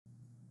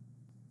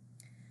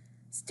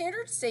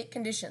Standard state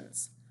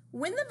conditions.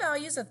 When the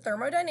values of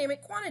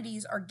thermodynamic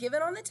quantities are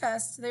given on the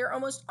test, they are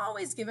almost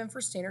always given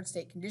for standard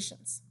state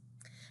conditions.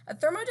 A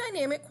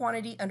thermodynamic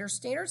quantity under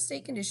standard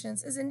state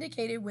conditions is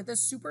indicated with a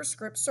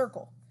superscript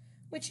circle,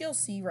 which you'll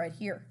see right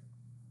here.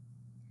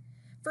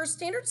 For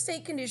standard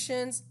state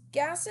conditions,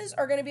 gases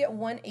are going to be at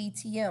 1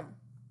 atm.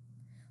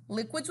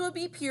 Liquids will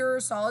be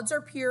pure, solids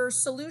are pure,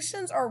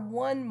 solutions are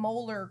 1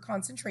 molar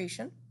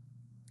concentration.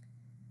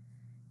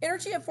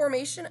 Energy of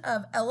formation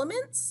of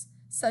elements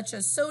such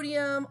as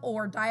sodium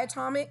or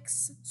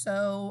diatomics,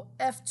 so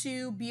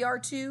F2,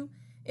 Br2,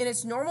 in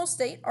its normal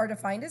state are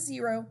defined as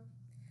 0.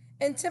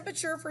 And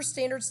temperature for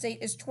standard state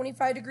is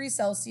 25 degrees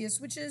Celsius,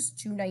 which is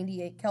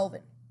 298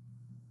 Kelvin.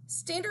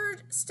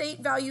 Standard state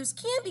values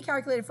can be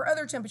calculated for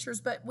other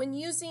temperatures, but when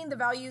using the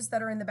values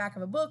that are in the back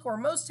of a book or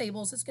most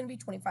tables, it's going to be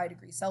 25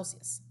 degrees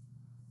Celsius.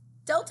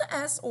 Delta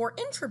S, or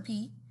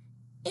entropy.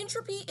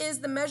 Entropy is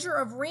the measure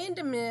of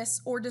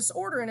randomness or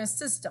disorder in a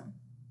system.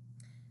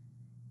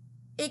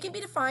 It can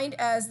be defined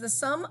as the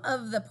sum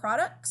of the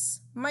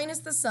products minus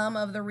the sum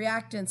of the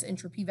reactants'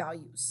 entropy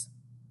values.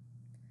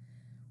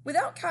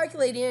 Without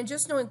calculating and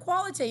just knowing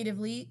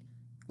qualitatively,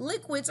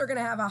 liquids are going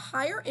to have a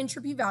higher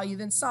entropy value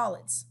than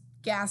solids.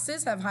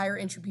 Gases have higher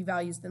entropy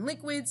values than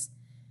liquids,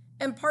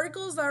 and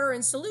particles that are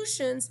in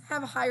solutions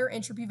have higher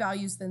entropy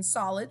values than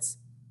solids.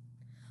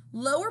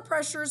 Lower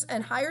pressures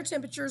and higher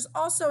temperatures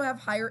also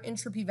have higher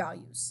entropy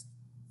values.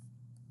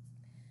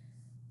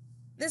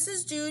 This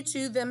is due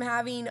to them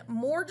having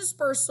more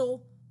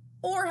dispersal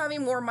or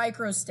having more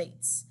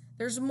microstates.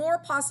 There's more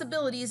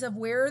possibilities of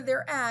where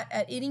they're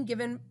at any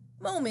given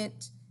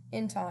moment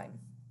in time.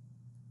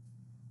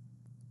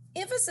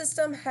 If a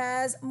system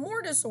has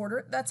more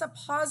disorder, that's a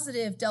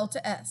positive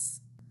delta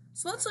S.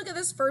 So let's look at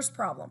this first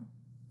problem.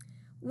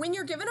 When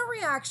you're given a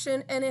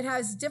reaction and it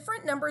has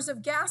different numbers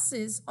of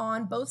gases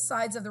on both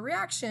sides of the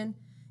reaction,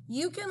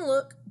 you can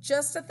look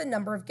just at the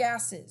number of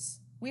gases.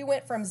 We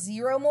went from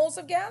 0 moles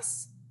of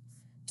gas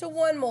to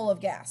 1 mole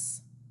of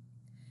gas.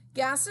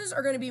 Gases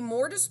are going to be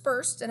more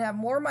dispersed and have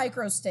more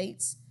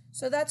microstates,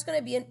 so that's going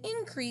to be an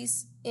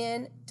increase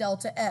in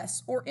delta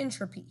S, or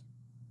entropy.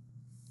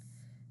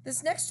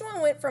 This next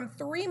one went from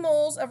 3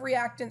 moles of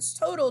reactants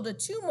total to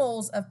 2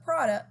 moles of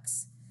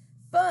products,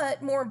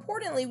 but more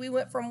importantly, we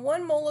went from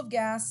 1 mole of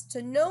gas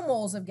to no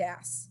moles of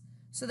gas.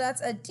 So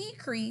that's a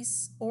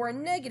decrease or a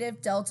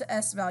negative delta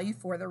S value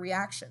for the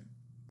reaction.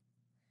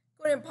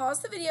 Go ahead and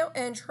pause the video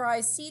and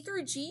try C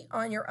through G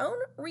on your own.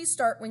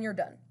 Restart when you're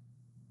done.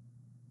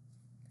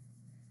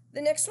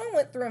 The next one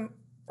went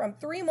from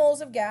 3 moles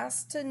of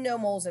gas to no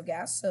moles of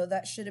gas, so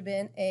that should have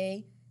been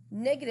a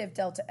negative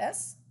delta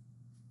S.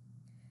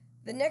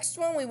 The next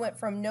one, we went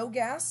from no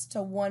gas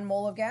to 1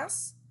 mole of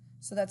gas,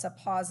 so that's a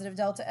positive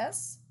delta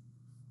S.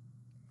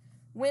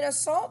 When a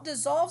salt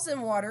dissolves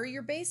in water,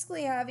 you're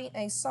basically having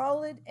a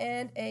solid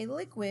and a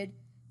liquid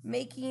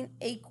making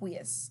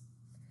aqueous.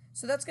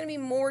 So that's going to be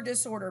more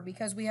disorder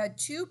because we had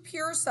 2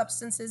 pure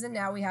substances and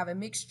now we have a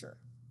mixture.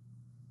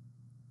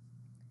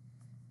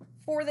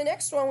 For the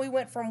next one, we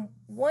went from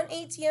 1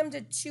 atm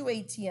to 2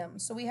 atm.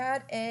 So we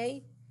had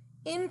an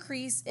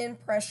increase in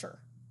pressure.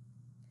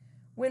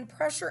 When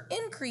pressure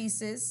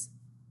increases,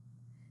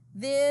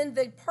 then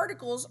the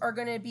particles are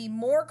going to be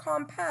more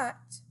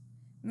compact,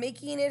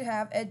 making it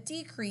have a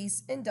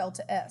decrease in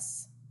delta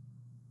S.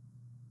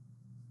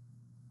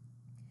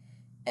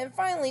 And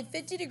finally,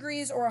 50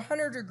 degrees or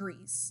 100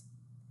 degrees.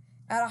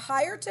 At a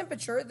higher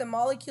temperature, the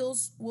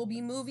molecules will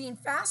be moving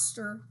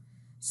faster,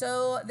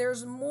 so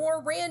there's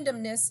more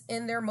randomness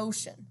in their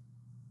motion.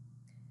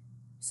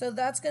 So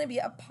that's going to be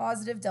a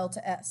positive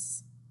delta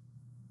S.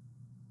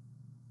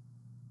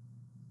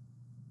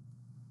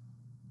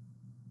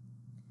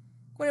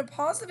 I'm going to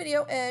pause the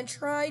video and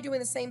try doing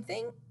the same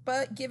thing,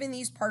 but given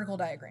these particle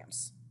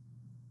diagrams.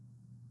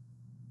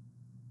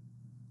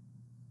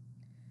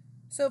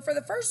 So for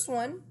the first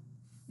one,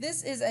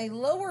 this is a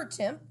lower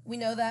temp. We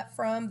know that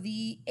from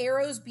the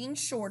arrows being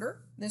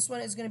shorter. This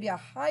one is going to be a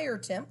higher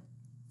temp.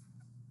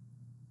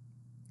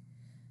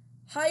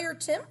 Higher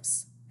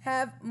temps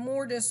have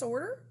more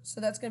disorder, so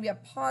that's going to be a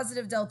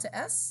positive delta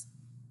S.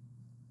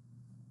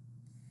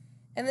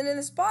 And then in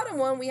this bottom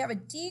one, we have a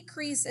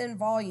decrease in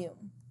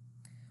volume.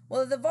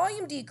 Well, if the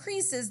volume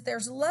decreases,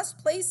 there's less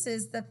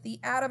places that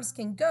the atoms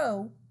can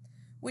go,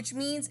 which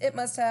means it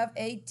must have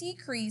a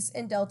decrease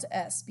in delta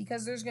S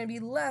because there's going to be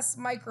less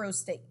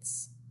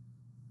microstates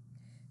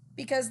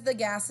because the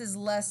gas is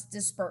less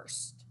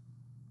dispersed.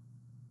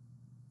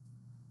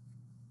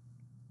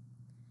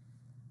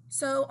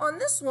 So on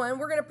this one,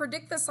 we're going to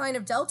predict the sign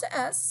of delta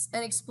S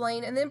and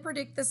explain, and then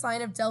predict the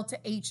sign of delta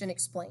H and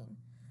explain.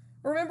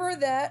 Remember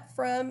that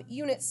from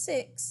Unit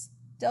 6,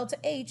 delta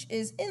H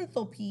is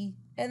enthalpy,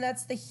 and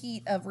that's the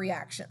heat of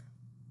reaction.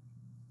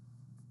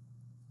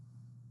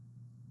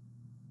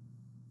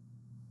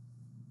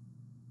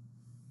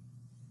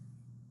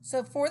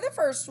 So for the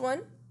first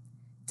one,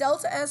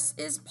 delta S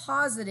is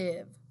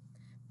positive.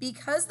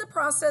 Because the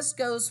process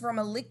goes from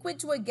a liquid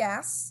to a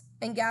gas,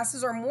 and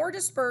gases are more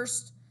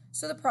dispersed,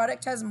 so the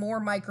product has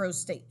more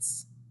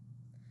microstates.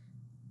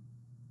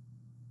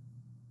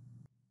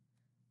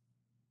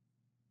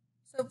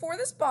 So for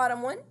this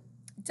bottom one,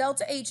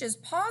 delta H is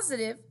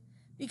positive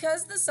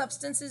because the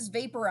substance is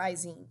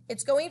vaporizing.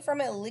 It's going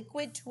from a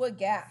liquid to a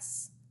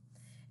gas.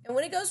 And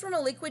when it goes from a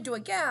liquid to a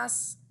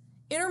gas,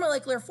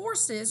 intermolecular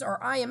forces,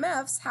 or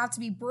IMFs, have to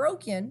be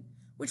broken,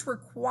 which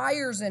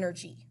requires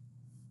energy,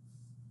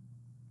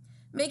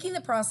 making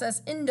the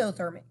process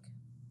endothermic.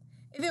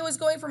 If it was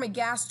going from a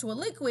gas to a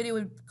liquid, it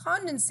would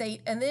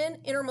condensate, and then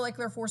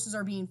intermolecular forces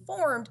are being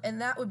formed, and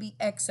that would be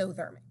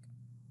exothermic.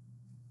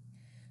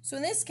 So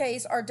in this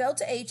case, our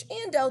delta H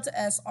and delta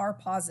S are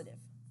positive.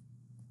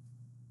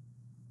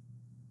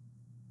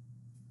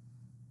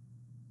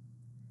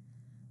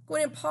 Go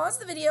ahead and pause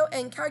the video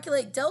and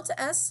calculate delta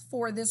S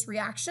for this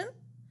reaction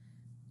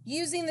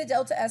using the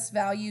delta S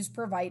values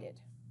provided.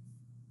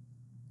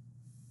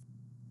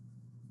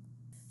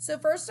 So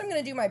first I'm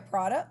going to do my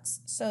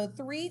products. So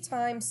 3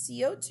 times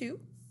CO2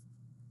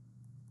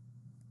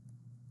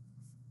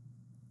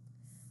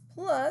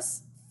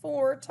 plus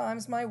 4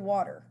 times my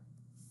water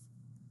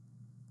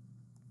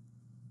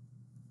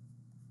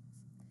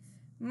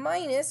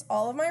minus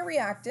all of my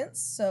reactants,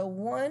 so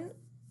 1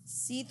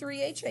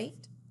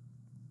 C3H8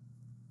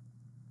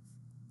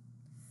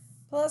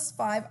 plus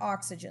 5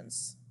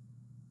 oxygens.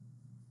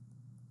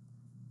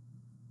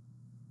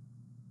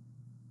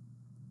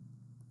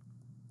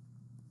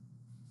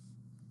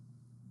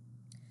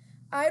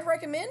 I'd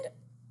recommend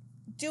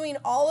doing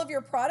all of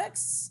your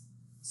products.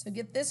 So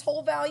get this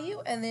whole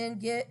value and then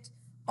get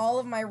all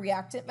of my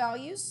reactant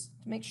values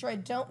to make sure I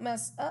don't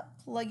mess up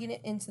plugging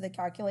it into the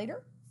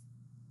calculator.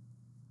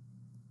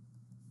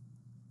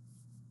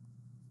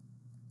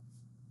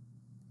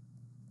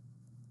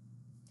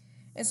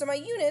 And so my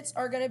units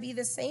are going to be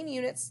the same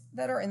units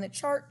that are in the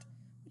chart,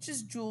 which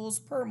is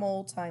joules per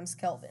mole times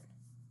Kelvin.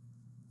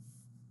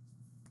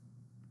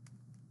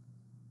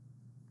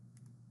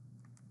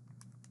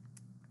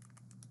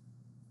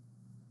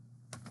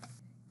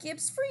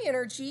 Gibbs free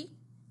energy,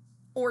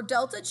 or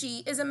delta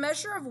G, is a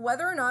measure of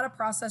whether or not a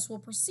process will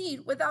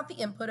proceed without the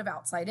input of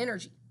outside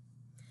energy.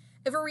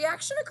 If a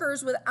reaction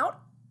occurs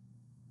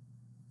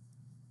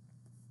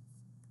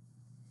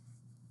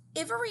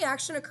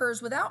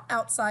without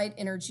outside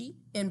energy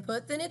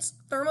input, then it's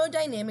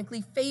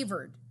thermodynamically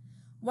favored,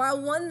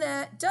 while one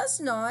that does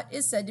not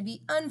is said to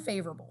be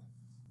unfavorable.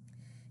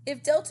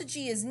 If delta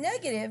G is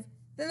negative,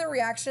 then the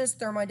reaction is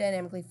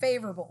thermodynamically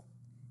favorable.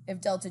 If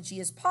delta G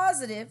is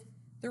positive,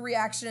 the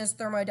reaction is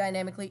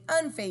thermodynamically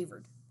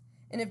unfavored.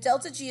 And if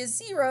delta G is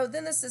 0,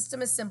 then the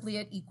system is simply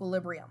at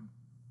equilibrium.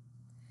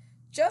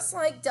 Just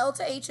like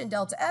delta H and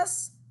delta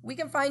S, we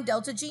can find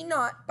delta G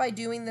naught by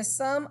doing the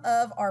sum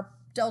of our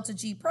delta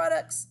G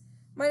products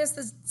minus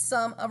the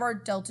sum of our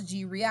delta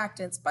G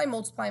reactants by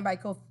multiplying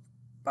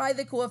by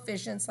the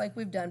coefficients like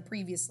we've done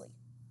previously.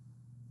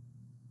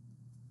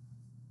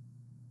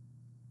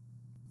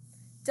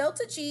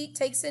 Delta G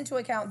takes into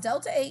account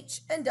delta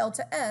H and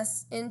delta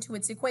S into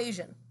its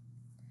equation.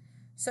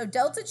 So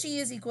delta G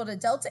is equal to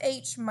delta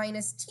H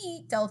minus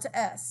T delta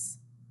S.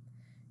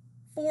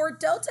 For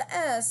delta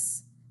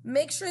S,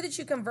 make sure that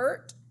you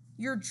convert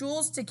your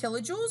joules to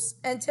kilojoules,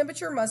 and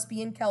temperature must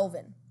be in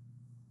Kelvin.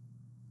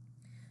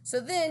 So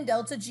then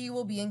delta G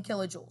will be in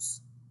kilojoules.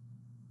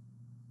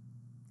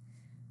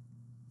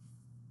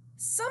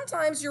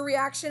 Sometimes your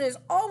reaction is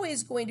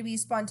always going to be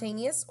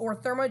spontaneous or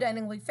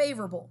thermodynamically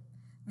favorable.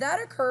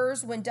 That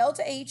occurs when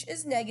delta H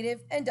is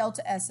negative and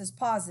delta S is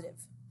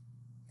positive.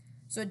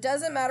 So it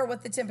doesn't matter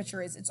what the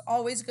temperature is, it's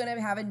always going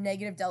to have a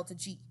negative delta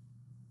G.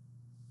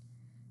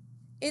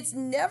 It's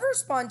never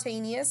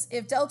spontaneous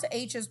if delta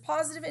H is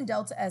positive and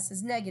delta S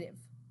is negative.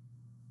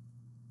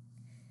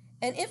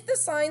 And if the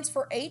signs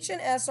for H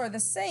and S are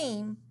the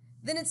same,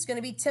 then it's going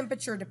to be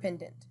temperature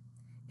dependent.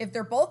 If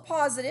they're both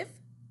positive,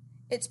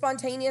 it's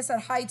spontaneous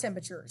at high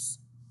temperatures.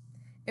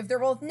 If they're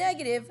both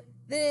negative,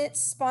 then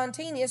it's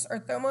spontaneous or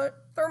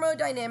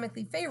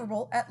thermodynamically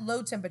favorable at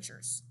low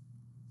temperatures.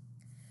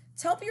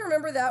 To help you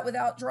remember that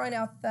without drawing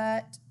out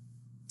that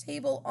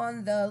table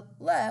on the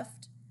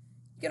left,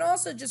 you can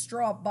also just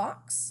draw a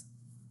box.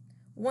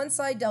 One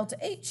side delta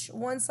H,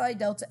 one side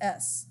delta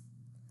S.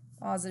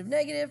 Positive,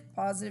 negative,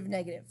 positive,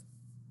 negative.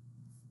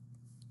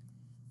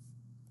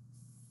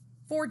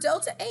 For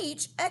delta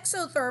H,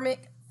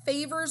 exothermic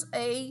favors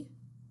a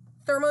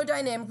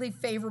thermodynamically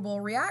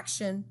favorable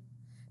reaction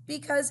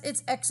because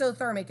it's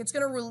exothermic. It's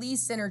going to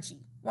release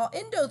energy. While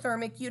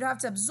endothermic, you'd have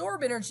to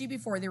absorb energy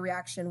before the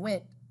reaction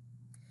went.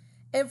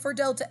 And for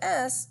delta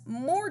S,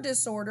 more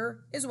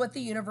disorder is what the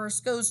universe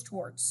goes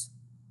towards.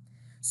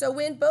 So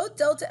when both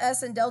delta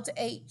S and delta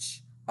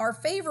H are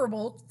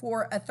favorable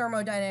for a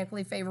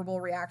thermodynamically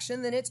favorable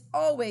reaction, then it's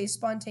always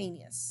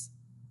spontaneous.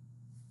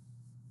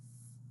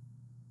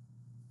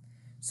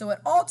 So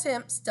at all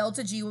temps,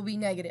 delta G will be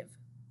negative.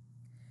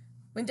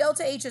 When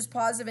delta H is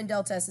positive and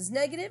delta S is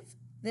negative,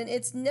 then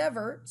it's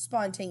never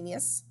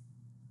spontaneous.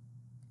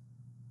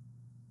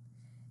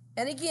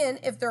 And again,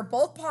 if they're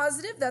both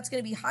positive, that's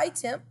going to be high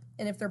temp.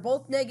 And if they're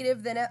both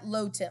negative, then at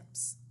low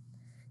temps.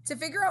 To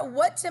figure out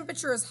what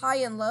temperature is high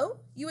and low,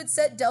 you would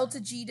set delta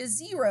G to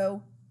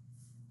 0,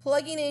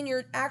 plugging in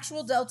your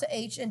actual delta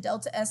H and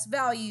delta S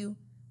value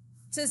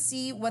to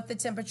see what the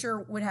temperature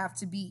would have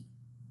to be.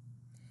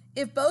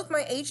 If both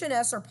my H and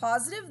S are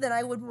positive, then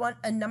I would want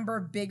a number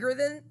bigger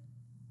than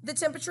the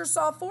temperature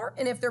solved for.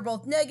 And if they're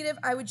both negative,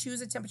 I would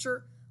choose a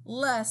temperature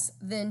less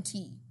than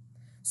T.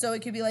 So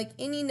it could be like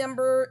any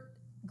number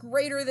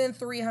greater than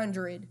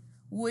 300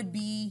 would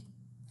be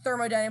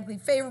thermodynamically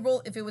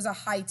favorable if it was a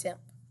high temp.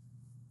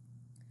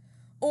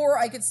 Or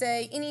I could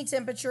say any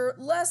temperature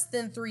less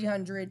than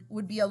 300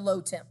 would be a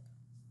low temp.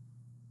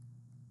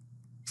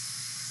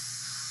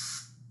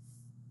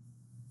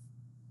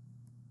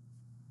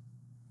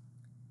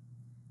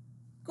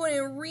 Go ahead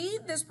and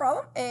read this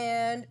problem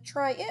and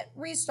try it.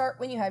 Restart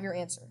when you have your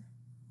answer.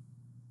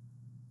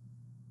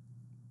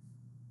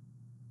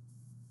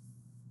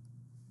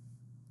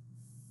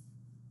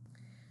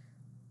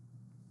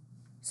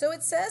 So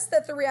it says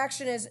that the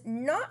reaction is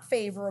not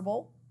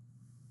favorable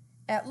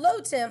at low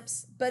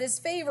temps, but is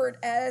favored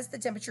as the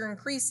temperature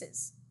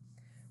increases,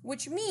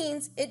 which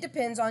means it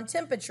depends on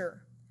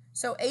temperature.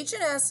 So H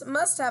and S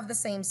must have the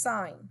same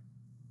sign.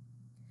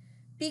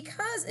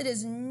 Because it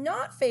is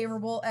not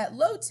favorable at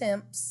low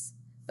temps,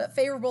 but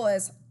favorable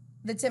as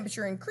the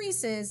temperature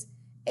increases,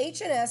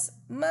 H and S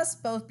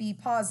must both be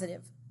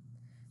positive.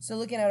 So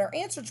looking at our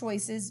answer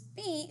choices,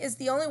 B is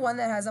the only one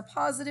that has a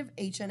positive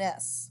H and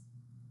S.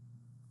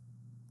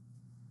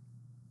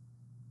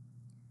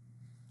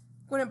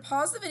 Go ahead and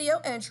pause the video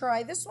and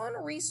try this one.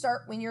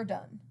 Restart when you're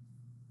done.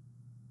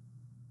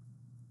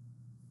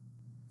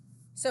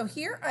 So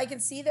here I can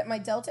see that my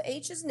delta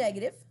H is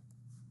negative,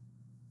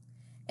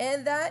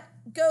 and that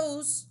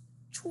goes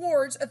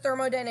towards a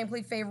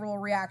thermodynamically favorable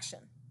reaction.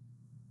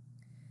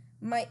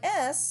 My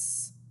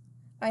S,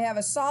 I have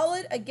a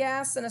solid, a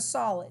gas, and a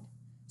solid.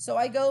 So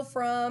I go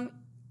from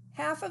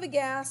half of a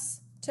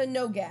gas to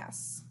no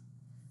gas.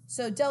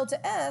 So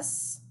delta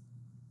S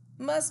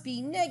must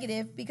be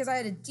negative because I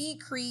had a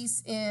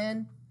decrease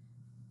in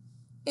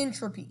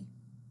entropy.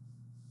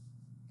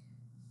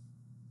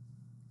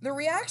 The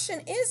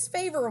reaction is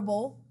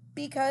favorable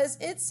because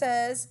it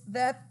says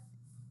that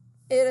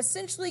it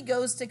essentially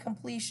goes to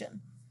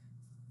completion.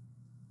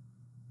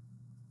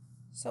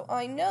 So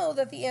I know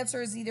that the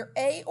answer is either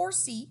A or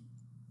C,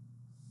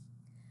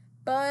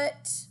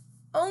 but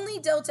only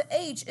delta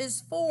H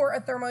is for a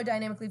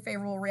thermodynamically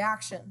favorable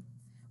reaction.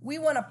 We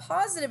want a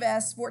positive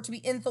S for it to be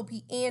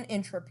enthalpy and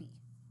entropy.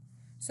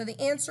 So the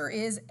answer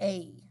is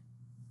A.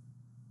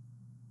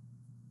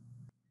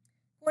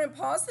 Go ahead and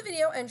pause the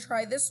video and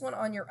try this one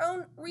on your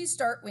own.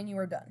 Restart when you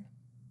are done.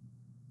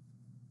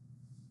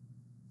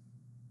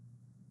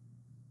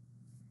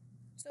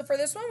 So for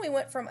this one, we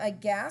went from a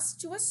gas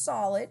to a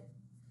solid.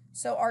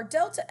 So our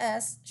delta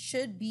S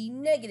should be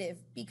negative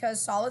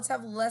because solids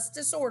have less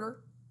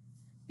disorder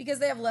because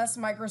they have less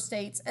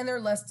microstates and they're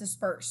less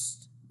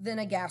dispersed than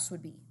a gas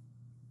would be.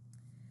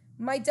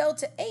 My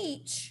delta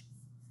H,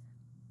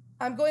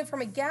 I'm going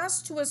from a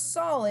gas to a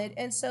solid,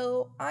 and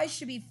so I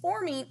should be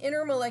forming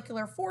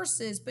intermolecular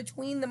forces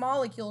between the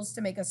molecules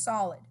to make a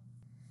solid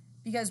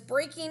because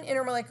breaking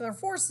intermolecular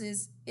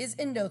forces is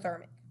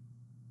endothermic.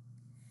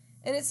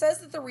 And it says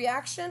that the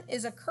reaction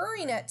is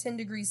occurring at 10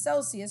 degrees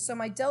Celsius, so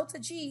my delta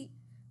G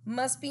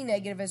must be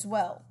negative as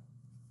well.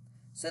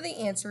 So the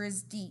answer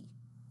is D.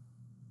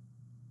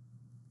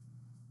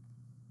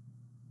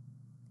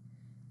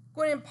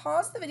 Go ahead and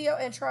pause the video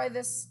and try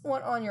this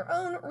one on your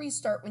own.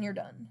 Restart when you're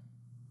done.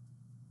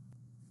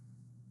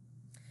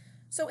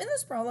 So in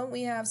this problem,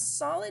 we have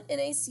solid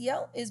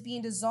NaCl is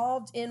being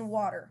dissolved in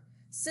water.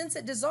 Since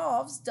it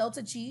dissolves,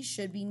 delta G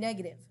should be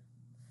negative.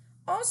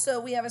 Also,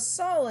 we have a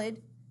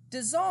solid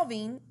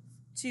dissolving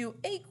to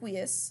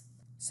aqueous,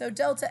 so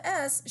delta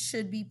S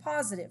should be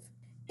positive.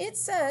 It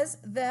says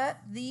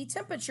that the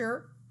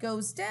temperature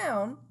goes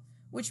down,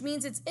 which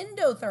means it's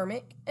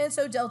endothermic, and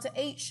so delta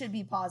H should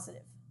be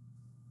positive.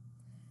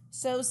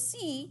 So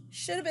C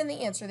should have been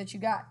the answer that you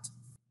got.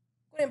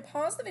 Go ahead and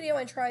pause the video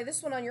and try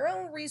this one on your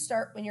own.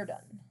 Restart when you're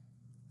done.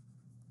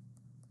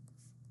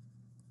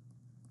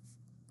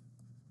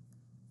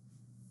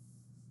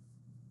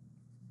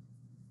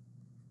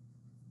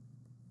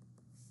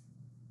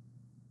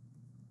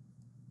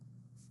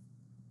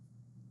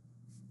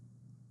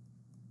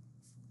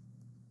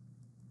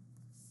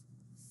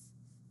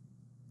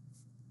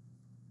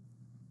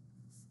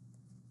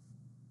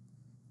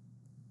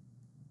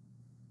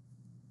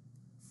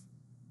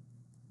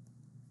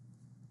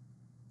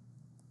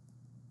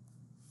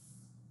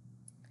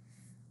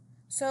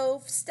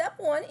 So step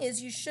one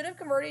is you should have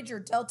converted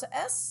your delta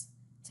S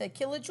to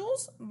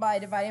kilojoules by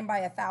dividing by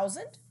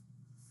 1,000.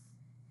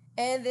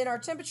 And then our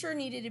temperature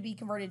needed to be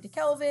converted to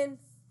Kelvin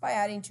by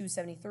adding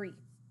 273.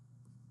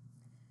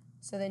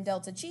 So then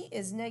delta G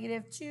is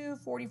negative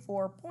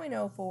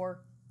 244.04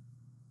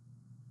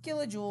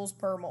 kilojoules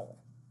per mole.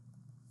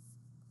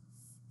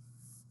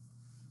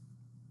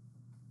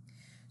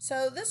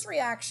 So this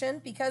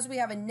reaction, because we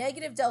have a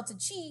negative delta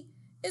G,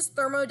 is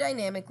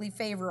thermodynamically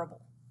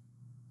favorable.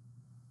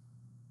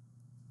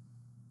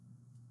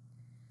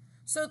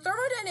 So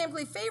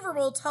thermodynamically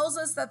favorable tells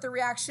us that the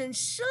reaction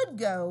should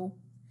go,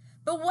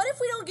 but what if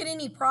we don't get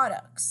any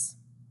products?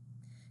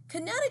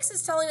 Kinetics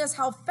is telling us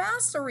how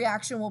fast a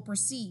reaction will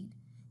proceed.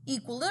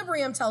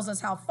 Equilibrium tells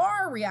us how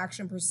far a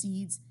reaction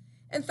proceeds,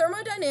 and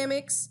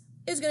thermodynamics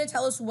is going to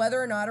tell us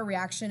whether or not a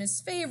reaction is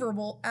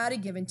favorable at a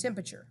given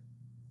temperature.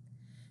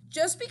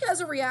 Just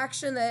because a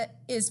reaction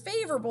that is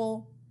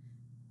favorable,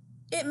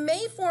 it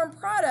may form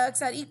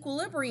products at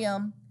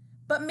equilibrium,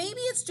 but maybe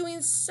it's doing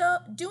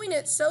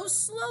it so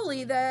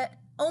slowly that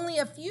only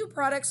a few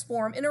products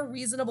form in a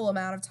reasonable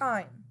amount of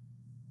time.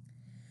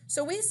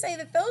 So we say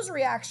that those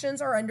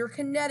reactions are under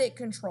kinetic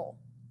control.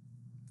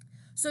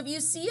 So if you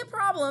see a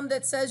problem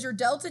that says your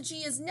delta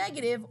G is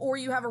negative or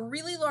you have a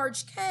really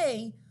large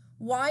K,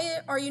 why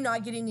are you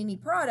not getting any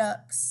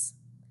products?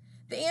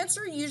 The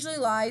answer usually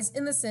lies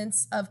in the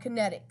sense of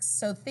kinetics.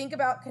 So think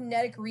about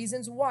kinetic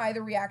reasons why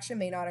the reaction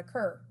may not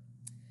occur.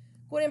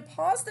 Go ahead and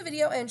pause the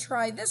video and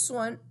try this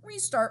one.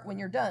 Restart when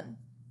you're done.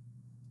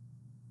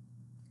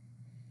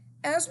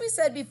 As we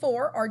said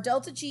before, our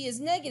delta G is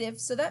negative,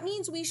 so that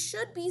means we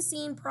should be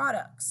seeing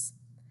products.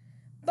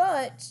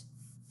 But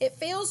it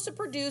fails to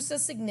produce a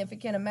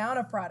significant amount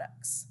of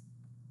products.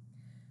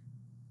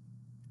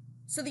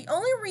 So the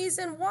only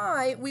reason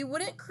why we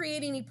wouldn't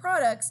create any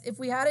products if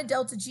we had a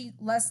delta G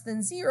less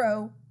than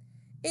 0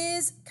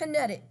 is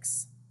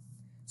kinetics.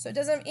 So it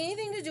doesn't have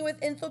anything to do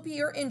with enthalpy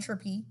or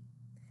entropy.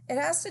 It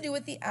has to do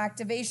with the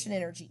activation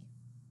energy.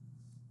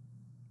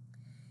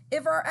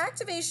 If our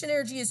activation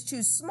energy is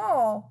too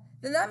small,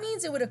 then that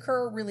means it would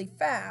occur really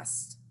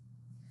fast.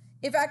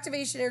 If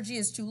activation energy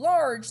is too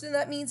large, then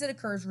that means it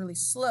occurs really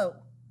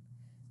slow.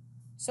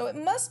 So it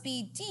must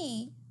be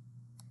D,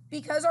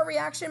 because our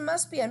reaction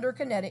must be under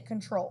kinetic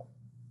control.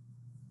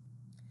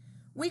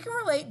 We can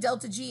relate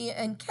delta G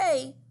and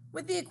K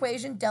with the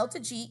equation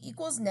delta G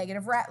equals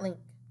negative Ratlink,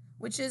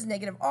 which is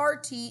negative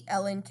RT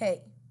ln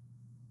K.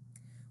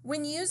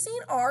 When using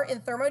R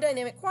in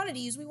thermodynamic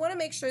quantities, we want to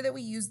make sure that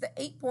we use the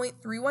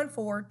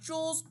 8.314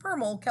 joules per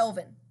mole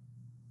Kelvin.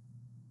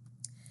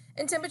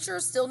 And temperature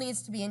still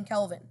needs to be in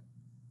Kelvin.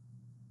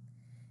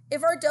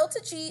 If our delta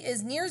G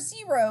is near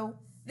 0,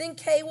 then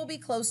K will be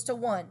close to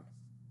 1.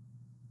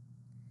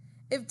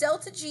 If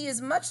delta G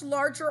is much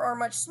larger or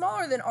much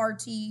smaller than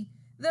RT,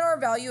 then our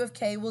value of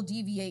K will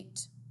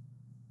deviate.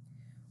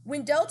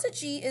 When delta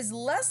G is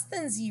less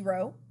than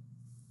 0,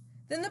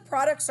 then the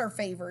products are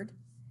favored,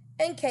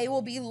 and K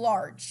will be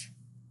large.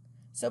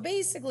 So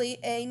basically,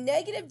 a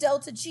negative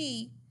delta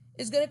G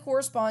is going to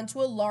correspond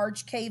to a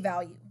large K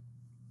value,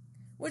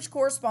 which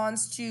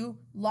corresponds to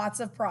lots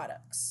of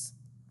products.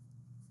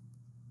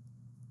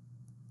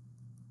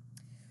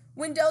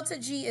 When delta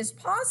G is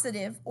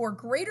positive or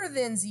greater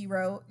than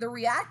 0, the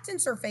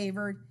reactants are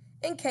favored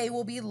and K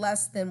will be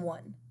less than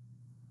 1.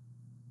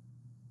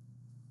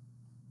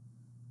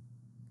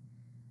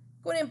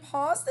 Go ahead and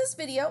pause this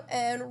video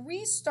and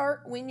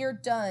restart when you're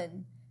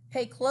done.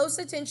 Pay close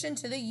attention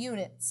to the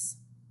units.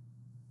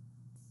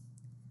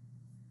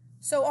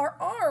 So our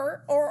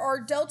R, or our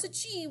delta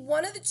G,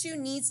 one of the two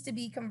needs to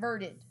be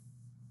converted.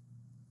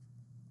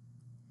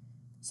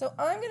 So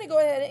I'm going to go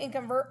ahead and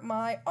convert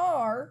my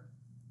R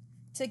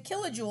to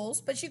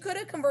kilojoules, but you could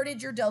have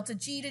converted your delta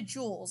G to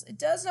joules. It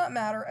does not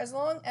matter as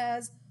long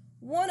as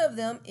one of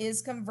them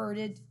is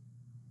converted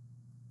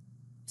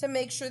to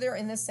make sure they're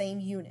in the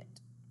same unit.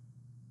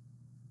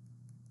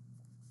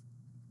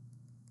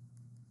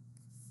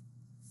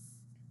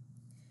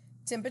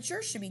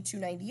 Temperature should be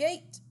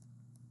 298.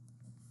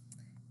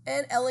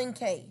 And ln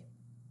K.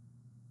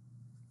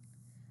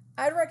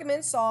 I'd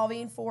recommend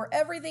solving for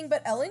everything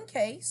but ln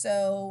K,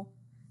 so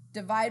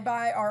divide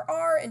by our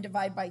R and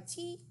divide by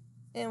T,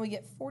 and we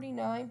get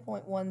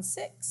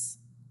 49.16.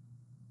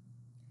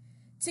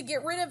 To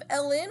get rid of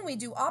ln, we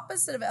do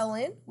opposite of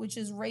ln, which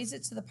is raise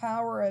it to the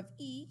power of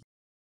E.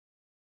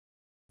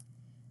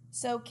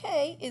 So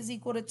K is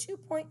equal to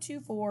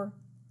 2.24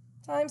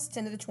 times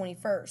 10 to the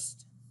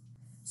 21st.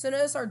 So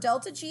notice our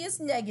delta G is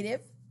negative.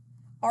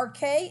 Our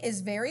K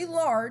is very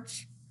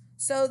large,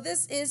 so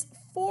this is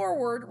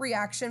forward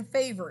reaction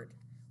favored.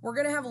 We're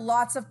going to have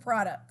lots of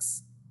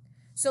products.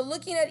 So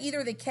looking at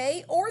either the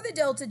K or the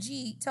delta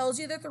G tells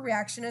you that the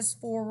reaction is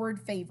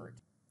forward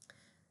favored.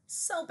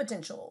 Cell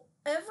potential.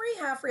 Every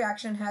half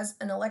reaction has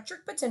an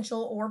electric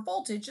potential or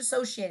voltage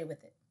associated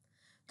with it.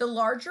 The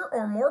larger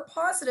or more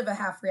positive a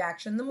half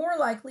reaction, the more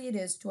likely it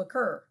is to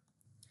occur.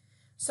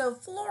 So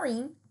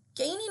fluorine,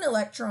 gaining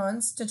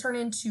electrons to turn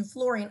into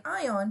fluorine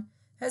ion,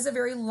 has a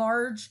very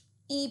large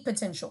E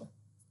potential,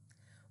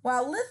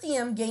 while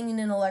lithium,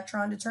 gaining an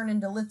electron to turn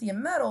into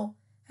lithium metal,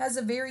 has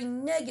a very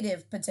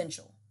negative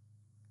potential,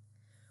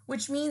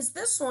 which means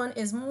this one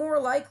is more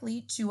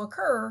likely to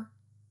occur,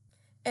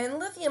 and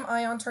lithium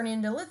ion turning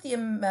into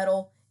lithium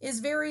metal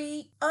is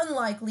very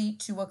unlikely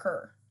to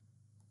occur.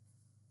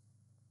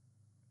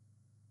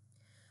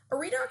 A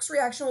redox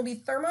reaction will be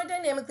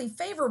thermodynamically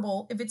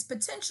favorable if its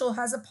potential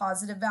has a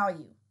positive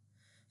value.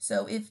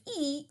 So if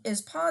E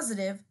is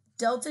positive,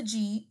 delta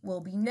G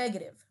will be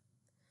negative.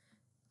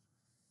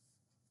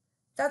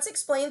 That's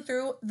explained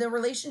through the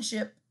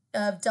relationship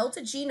of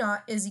delta G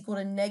naught is equal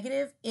to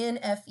negative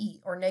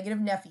NFE, or negative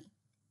NEFE.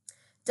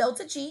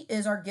 delta G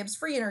is our Gibbs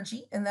free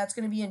energy, and that's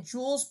going to be in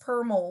joules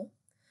per mole.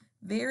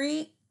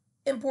 Very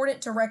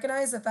important to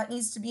recognize that that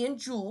needs to be in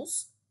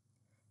joules.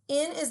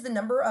 N is the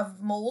number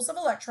of moles of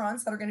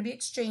electrons that are going to be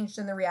exchanged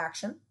in the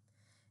reaction.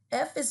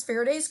 F is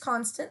Faraday's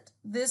constant.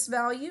 This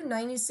value,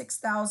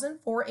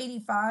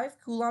 96,485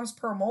 coulombs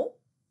per mole,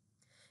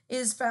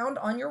 is found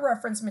on your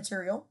reference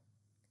material.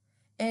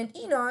 And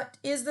E naught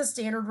is the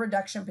standard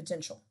reduction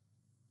potential.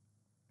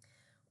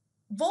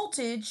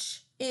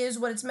 Voltage is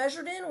what it's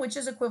measured in, which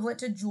is equivalent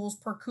to joules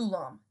per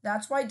coulomb.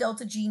 That's why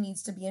delta G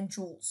needs to be in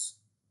joules.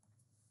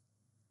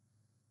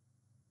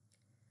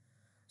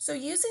 So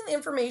using the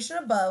information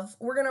above,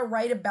 we're going to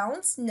write a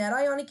balanced net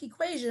ionic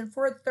equation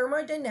for a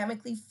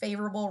thermodynamically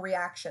favorable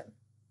reaction.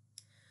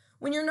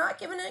 When you're not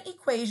given an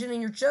equation and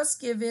you're just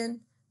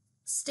given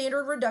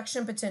standard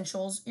reduction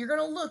potentials, you're going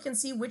to look and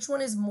see which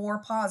one is more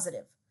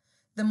positive.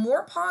 The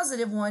more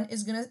positive one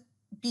is going to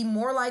be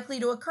more likely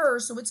to occur,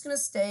 so it's going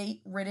to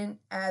stay written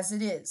as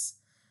it is.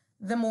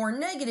 The more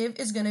negative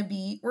is going to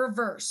be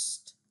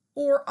reversed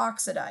or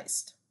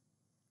oxidized.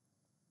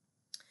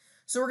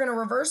 So we're going to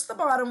reverse the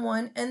bottom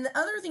one, and the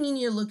other thing you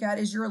need to look at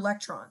is your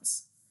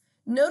electrons.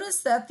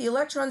 Notice that the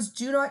electrons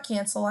do not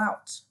cancel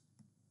out.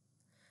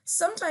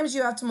 Sometimes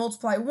you have to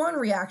multiply one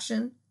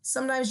reaction,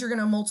 sometimes you're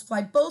going to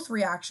multiply both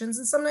reactions,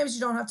 and sometimes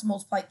you don't have to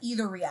multiply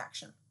either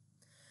reaction.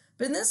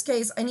 But in this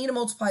case, I need to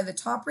multiply the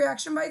top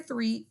reaction by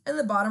 3 and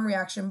the bottom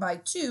reaction by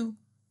 2,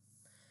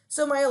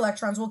 so my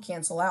electrons will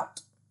cancel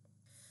out.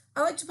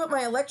 I like to put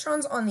my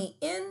electrons on the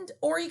end,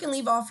 or you can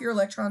leave off your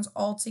electrons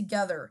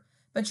altogether,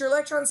 but your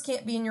electrons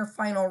can't be in your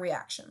final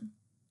reaction.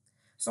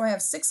 So I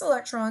have 6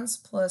 electrons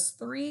plus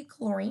 3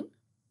 chlorine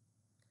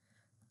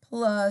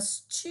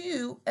plus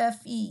 2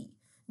 Fe.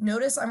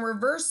 Notice I'm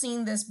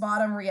reversing this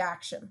bottom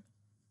reaction.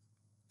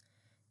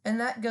 And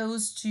that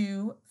goes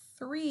to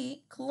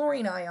 3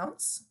 chlorine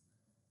ions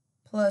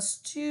plus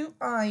 2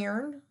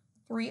 iron,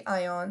 3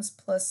 ions,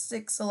 plus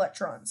 6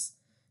 electrons.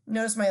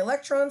 Notice my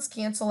electrons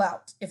cancel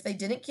out. If they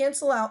didn't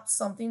cancel out,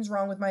 something's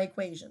wrong with my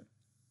equation.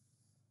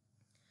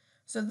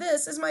 So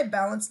this is my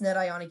balanced net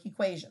ionic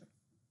equation.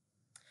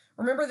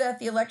 Remember that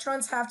the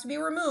electrons have to be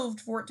removed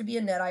for it to be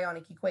a net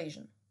ionic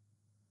equation.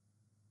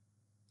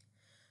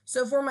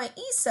 So for my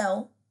E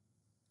cell,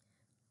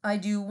 I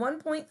do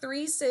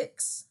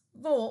 1.36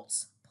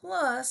 volts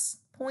plus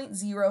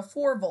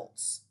 0.04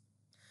 volts.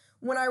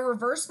 When I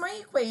reverse my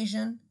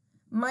equation,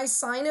 my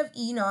sign of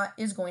E naught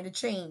is going to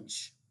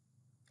change.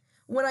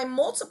 When I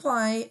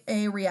multiply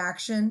a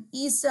reaction,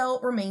 E cell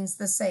remains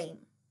the same.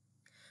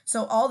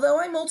 So although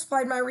I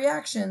multiplied my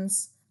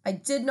reactions, I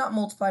did not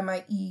multiply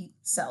my E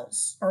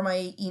cells, or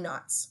my E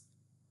naughts.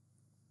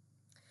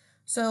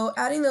 So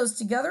adding those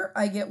together,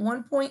 I get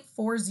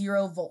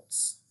 1.40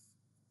 volts.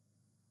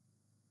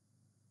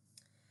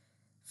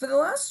 For the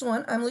last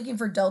one, I'm looking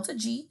for delta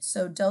G,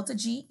 so delta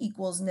G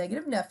equals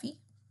negative Nephi.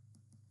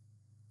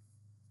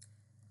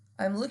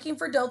 I'm looking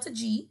for delta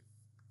G.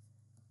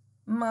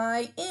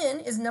 My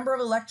N is number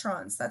of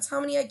electrons. That's how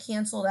many I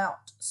canceled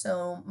out.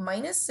 So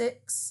minus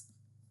 6.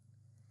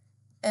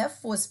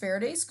 F was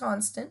Faraday's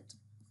constant.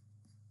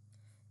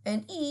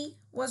 And E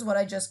was what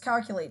I just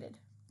calculated.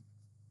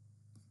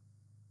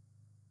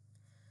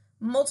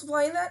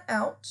 Multiplying that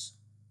out,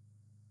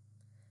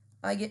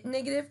 I get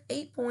negative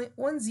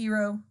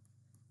 8.10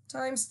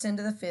 times 10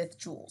 to the 5th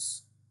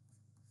joules.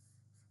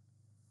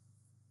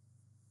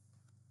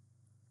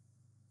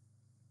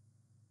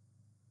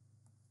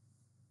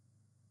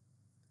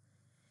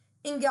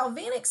 In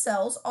galvanic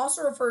cells,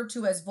 also referred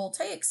to as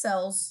voltaic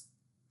cells,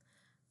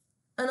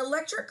 an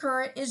electric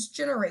current is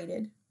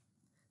generated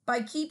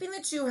by keeping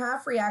the two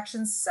half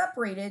reactions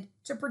separated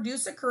to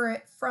produce a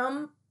current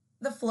from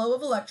the flow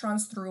of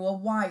electrons through a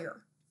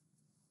wire.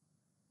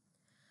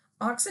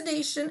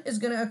 Oxidation is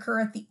going to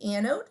occur at the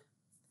anode,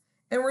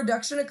 and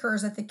reduction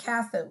occurs at the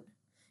cathode.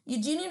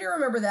 You do need to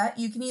remember that.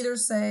 You can either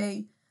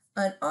say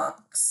an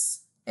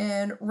ox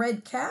and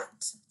red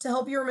cat to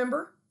help you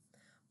remember,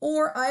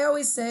 or I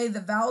always say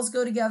the vowels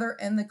go together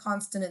and the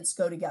consonants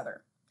go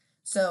together.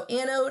 So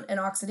anode and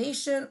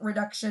oxidation,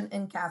 reduction,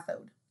 and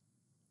cathode.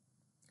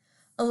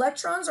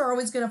 Electrons are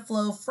always going to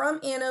flow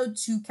from anode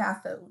to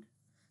cathode.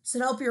 So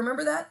to help you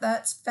remember that,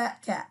 that's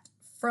fat cat.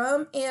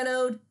 From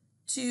anode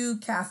to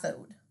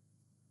cathode.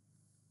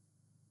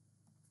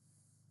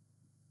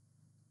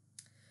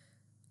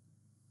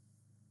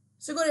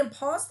 So go ahead and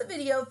pause the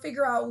video,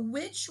 figure out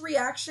which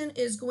reaction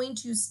is going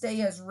to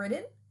stay as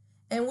written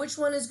and which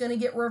one is going to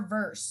get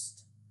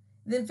reversed.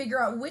 Then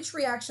figure out which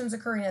reactions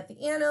occurring at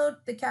the anode,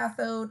 the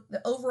cathode,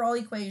 the overall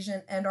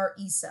equation, and our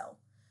E cell.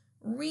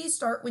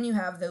 Restart when you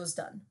have those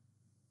done.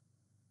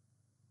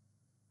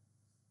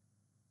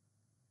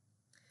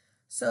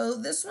 So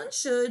this one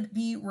should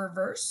be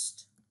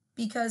reversed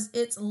because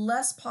it's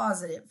less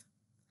positive.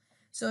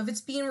 So if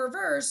it's being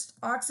reversed,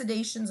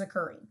 oxidation's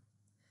occurring.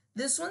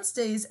 This one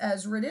stays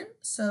as written,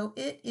 so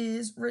it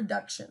is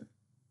reduction.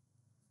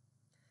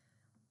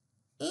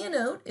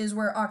 Anode is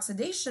where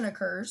oxidation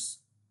occurs,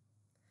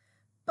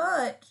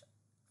 but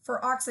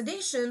for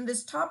oxidation,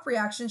 this top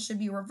reaction should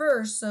be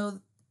reversed,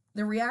 so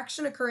the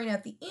reaction occurring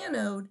at the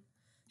anode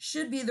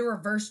should be the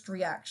reversed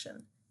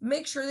reaction.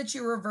 Make sure that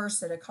you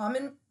reverse it. A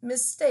common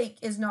mistake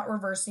is not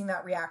reversing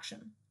that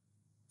reaction.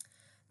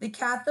 The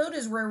cathode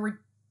is where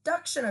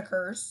reduction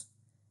occurs,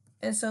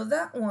 and so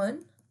that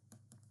one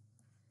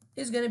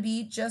is going to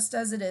be just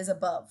as it is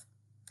above.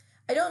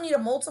 I don't need to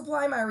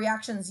multiply my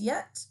reactions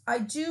yet. I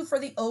do for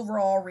the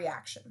overall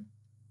reaction.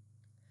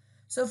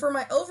 So for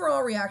my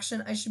overall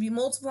reaction, I should be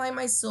multiplying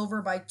my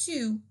silver by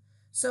 2,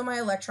 so my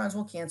electrons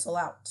will cancel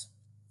out.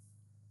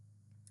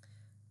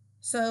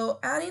 So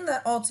adding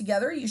that all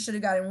together, you should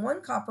have gotten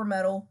 1 copper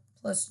metal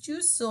plus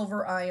 2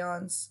 silver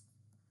ions,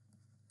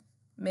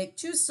 make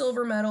 2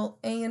 silver metal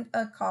and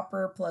a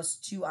copper plus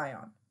 2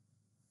 ion.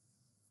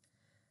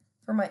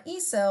 For my E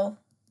cell,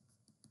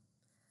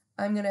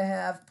 I'm going to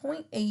have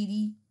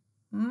 0.80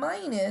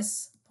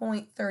 minus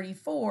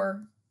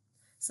 0.34,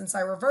 since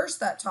I reversed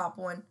that top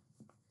one,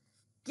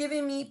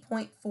 giving me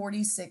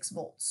 0.46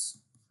 volts.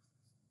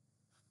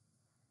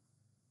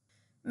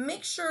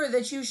 Make sure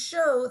that you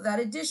show that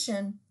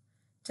addition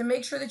to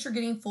make sure that you're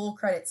getting full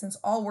credit, since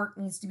all work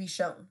needs to be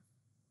shown.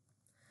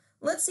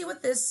 Let's see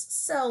what this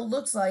cell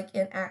looks like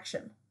in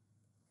action.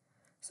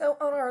 So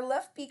on our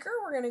left beaker,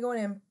 we're going to go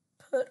in and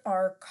put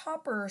our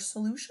copper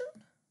solution.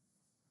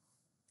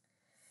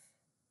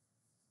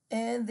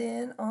 And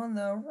then on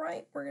the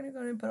right, we're going to go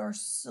ahead and put our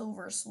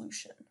silver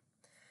solution.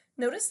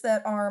 Notice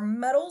that our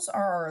metals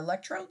are our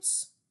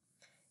electrodes,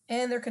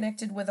 and they're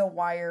connected with a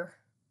wire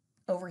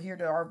over here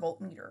to our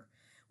voltmeter.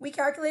 We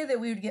calculated that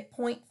we would get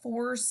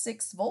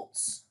 0.46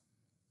 volts.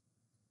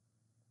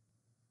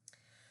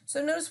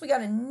 So notice we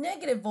got a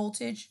negative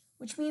voltage,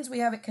 which means we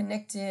have it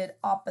connected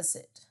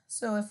opposite.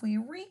 So if we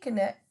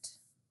reconnect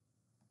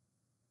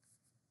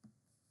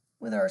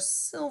with our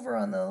silver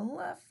on the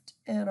left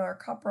and our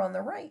copper on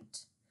the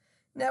right,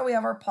 now we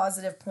have our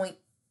positive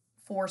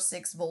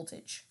 0.46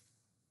 voltage.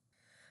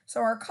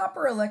 So our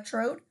copper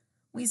electrode,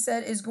 we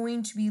said, is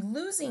going to be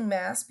losing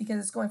mass because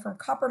it's going from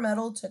copper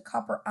metal to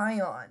copper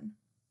ion.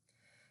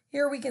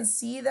 Here we can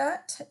see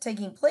that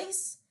taking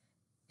place.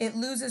 It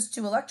loses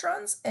 2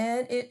 electrons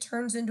and it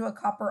turns into a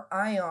copper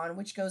ion,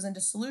 which goes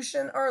into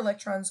solution. Our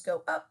electrons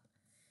go up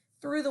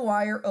through the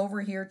wire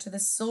over here to the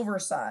silver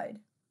side.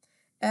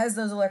 As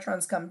those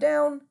electrons come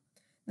down,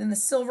 then the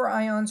silver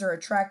ions are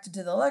attracted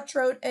to the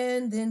electrode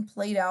and then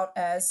played out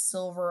as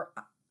silver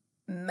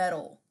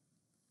metal.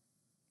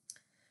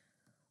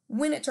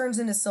 When it turns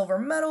into silver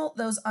metal,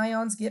 those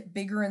ions get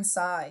bigger in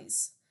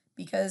size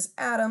because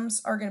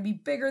atoms are going to be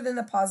bigger than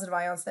the positive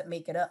ions that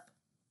make it up.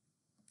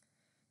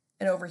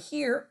 And over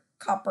here,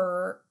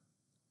 copper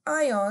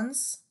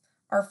ions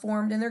are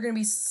formed and they're going to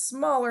be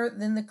smaller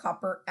than the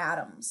copper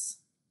atoms.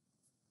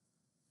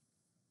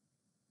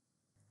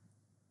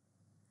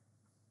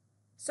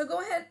 So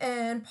go ahead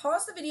and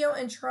pause the video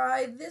and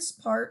try this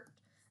part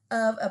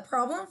of a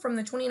problem from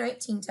the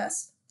 2019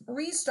 test.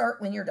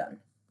 Restart when you're done.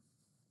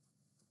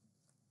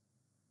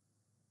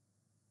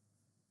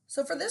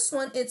 So for this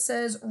one, it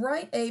says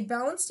write a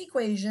balanced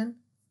equation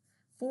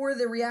for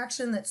the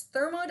reaction that's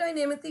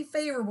thermodynamically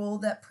favorable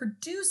that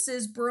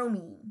produces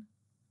bromine.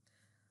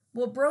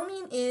 Well,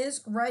 bromine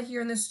is right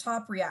here in this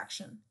top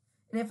reaction.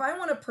 And if I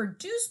want to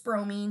produce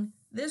bromine,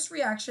 this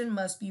reaction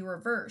must be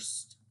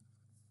reversed.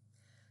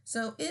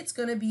 So it's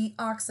going to be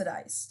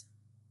oxidized.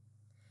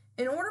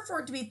 In order for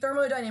it to be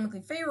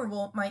thermodynamically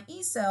favorable, my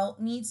E cell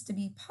needs to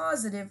be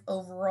positive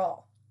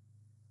overall.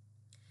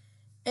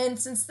 And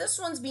since this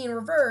one's being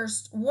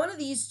reversed, one of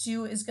these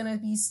two is going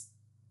to be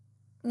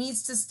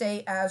needs to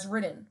stay as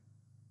written.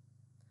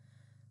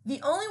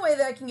 The only way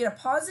that I can get a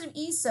positive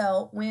E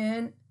cell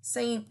when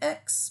saying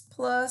x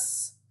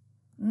plus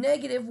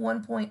negative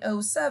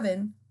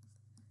 1.07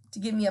 to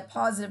give me a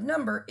positive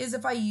number is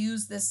if I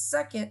use this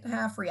second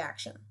half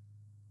reaction.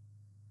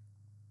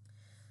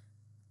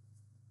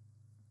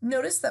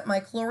 Notice that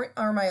my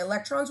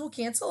electrons will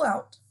cancel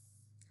out.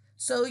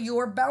 So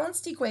your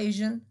balanced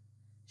equation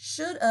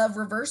should have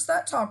reversed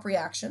that top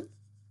reaction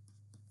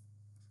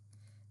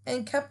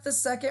and kept the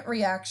second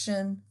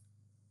reaction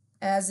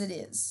as it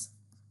is.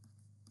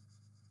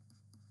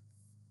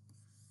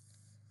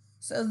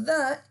 So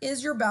that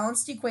is your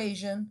balanced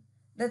equation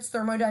that's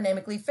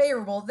thermodynamically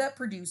favorable that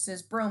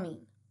produces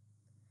bromine.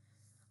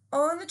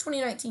 On the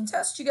 2019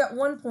 test, you got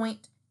 1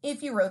 point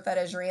if you wrote that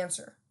as your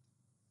answer.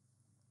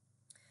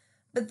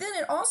 But then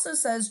it also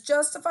says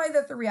justify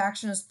that the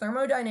reaction is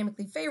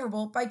thermodynamically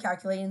favorable by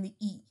calculating the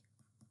E.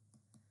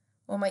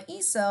 Well, my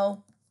E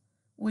cell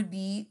would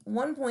be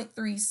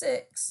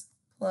 1.36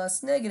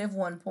 plus negative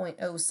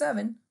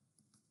 1.07,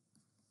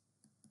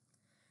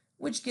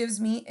 which gives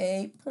me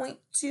a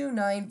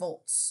 0.29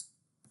 volts.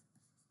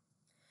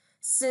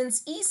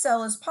 Since E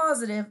cell is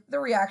positive, the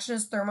reaction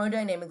is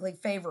thermodynamically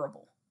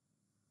favorable.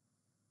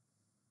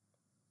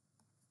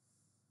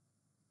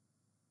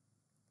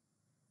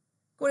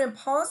 Go ahead and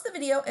pause the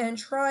video and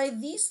try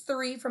these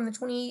 3 from the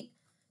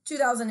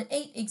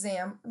 2008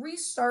 exam.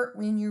 Restart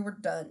when you were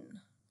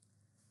done.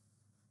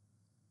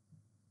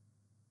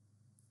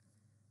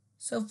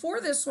 So for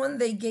this one,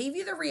 they gave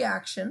you the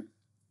reaction,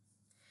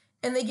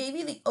 and they gave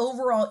you the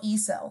overall E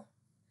cell.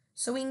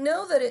 So we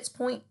know that it's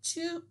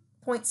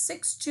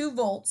 0.62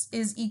 volts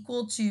is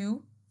equal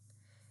to,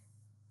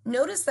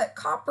 notice that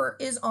copper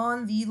is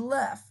on the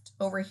left.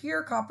 Over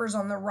here, copper's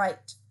on the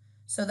right.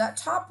 So that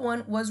top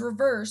one was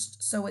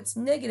reversed, so it's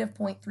negative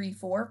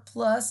 0.34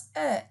 plus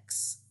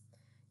X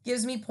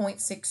gives me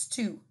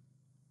 0.62.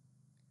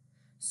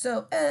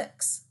 So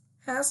X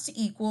has to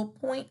equal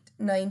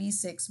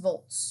 0.96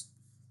 volts.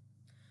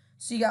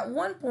 So you got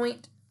 1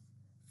 point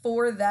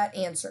for that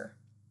answer.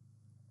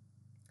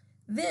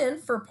 Then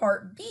for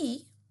part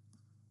B,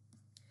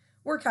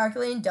 we're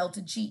calculating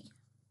delta G.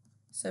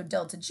 So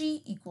delta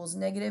G equals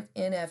negative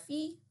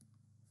NFE.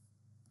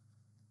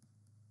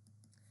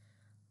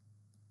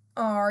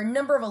 Our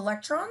number of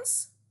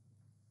electrons,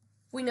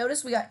 we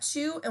notice we got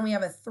 2 and we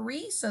have a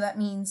 3, so that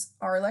means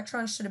our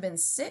electrons should have been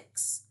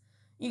 6.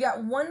 You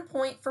got 1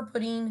 point for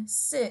putting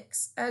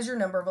 6 as your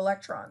number of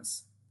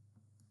electrons.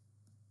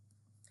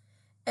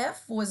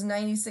 F was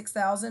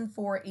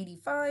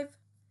 96,485.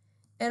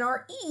 And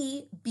our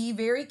E, be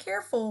very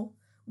careful,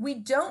 we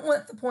don't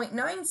want the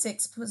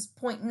 0.96 because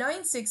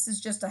 0.96 is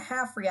just a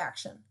half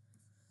reaction.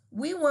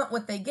 We want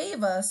what they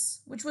gave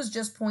us, which was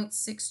just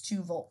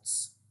 0.62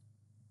 volts.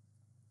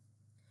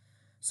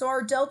 So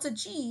our delta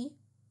G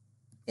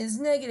is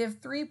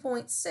negative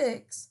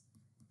 3.6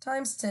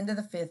 times 10 to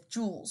the 5th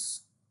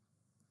joules.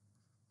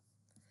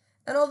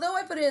 And although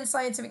I put it in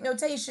scientific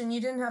notation,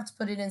 you didn't have to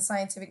put it in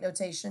scientific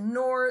notation,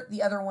 nor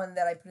the other one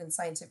that I put in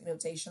scientific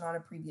notation on a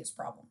previous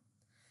problem.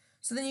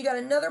 So then you got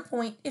another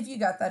point if you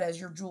got that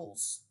as your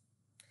joules.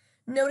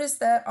 Notice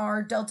that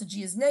our delta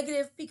G is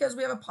negative because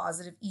we have a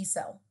positive E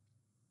cell.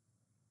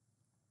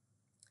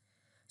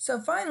 So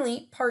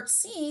finally, part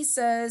C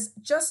says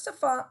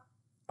justify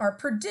or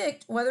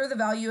predict whether the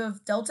value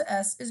of delta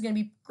S is going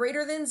to be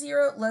greater than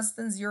 0, less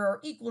than 0, or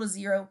equal to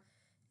 0,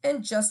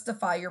 and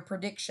justify your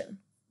prediction.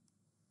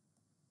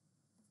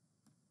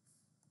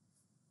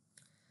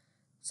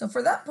 So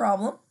for that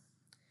problem,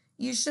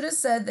 you should have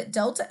said that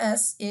delta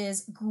S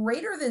is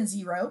greater than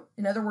 0,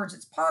 in other words,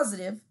 it's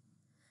positive,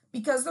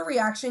 because the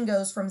reaction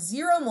goes from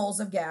 0 moles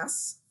of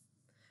gas,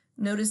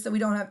 notice that we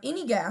don't have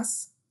any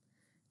gas,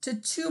 to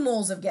 2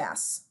 moles of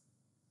gas.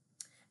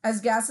 As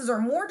gases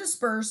are more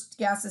dispersed,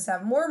 gases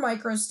have more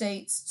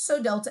microstates,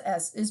 so delta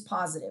S is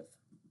positive.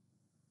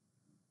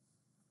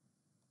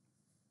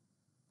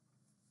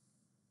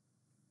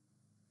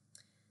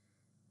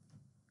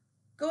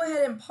 Go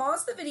ahead and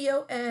pause the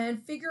video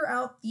and figure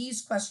out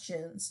these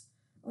questions.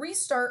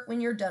 Restart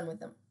when you're done with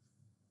them.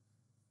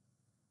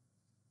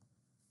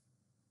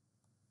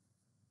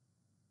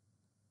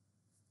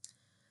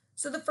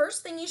 So the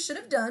first thing you should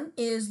have done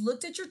is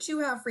looked at your two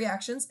half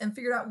reactions and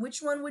figured out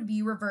which one would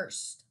be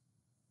reversed.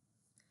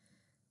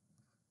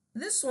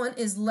 This one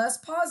is less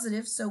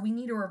positive, so we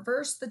need to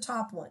reverse the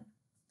top one.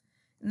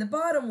 And the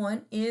bottom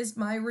one is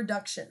my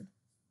reduction.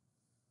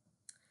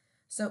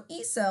 So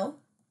E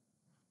cell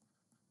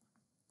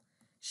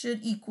should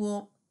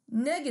equal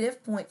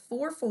negative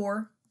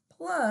 0.44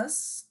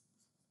 plus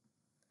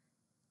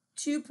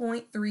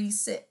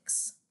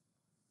 2.36.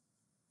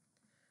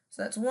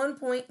 So that's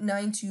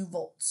 1.92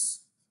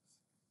 volts.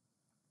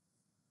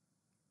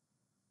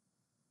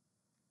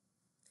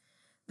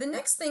 The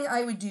next thing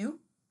I would do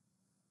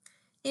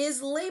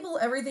is label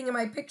everything in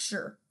my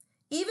picture.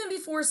 Even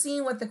before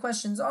seeing what the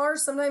questions are,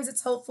 sometimes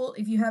it's helpful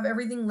if you have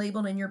everything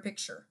labeled in your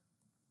picture.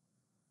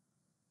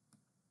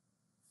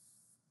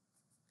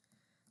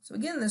 So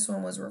again, this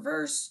one was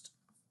reversed.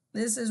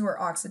 This is where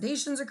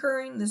oxidation's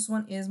occurring. This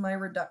one is my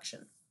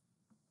reduction.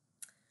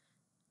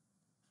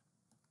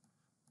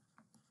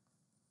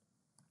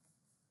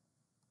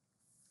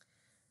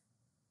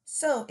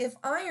 So if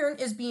iron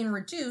is being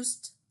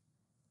reduced,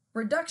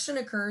 reduction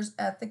occurs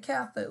at the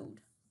cathode.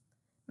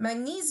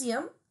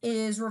 Magnesium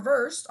is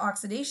reversed,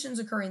 oxidation's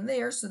occurring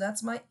there, so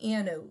that's my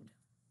anode.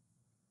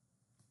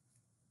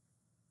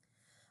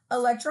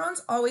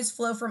 Electrons always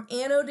flow from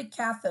anode to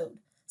cathode.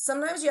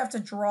 Sometimes you have to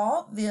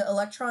draw the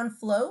electron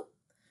flow.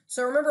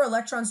 So remember,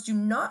 electrons do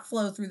not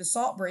flow through the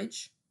salt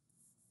bridge.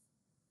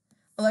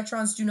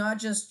 Electrons do not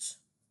just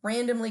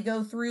randomly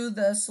go through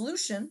the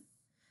solution.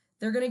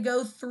 They're going to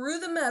go through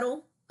the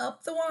metal,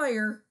 up the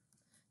wire,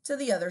 to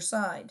the other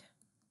side.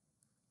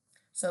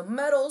 So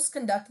metals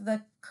conduct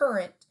the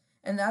current,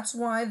 and that's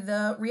why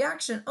the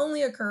reaction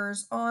only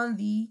occurs on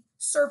the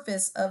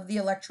surface of the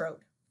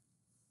electrode.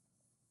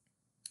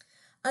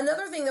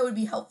 Another thing that would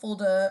be helpful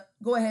to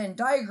go ahead and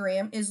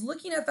diagram is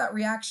looking at that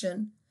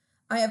reaction.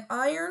 I have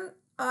iron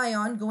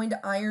ion going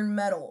to iron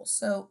metal,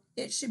 so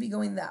it should be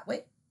going that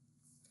way.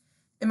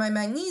 In my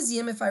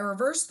magnesium, if I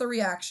reverse the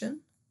reaction,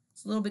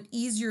 it's a little bit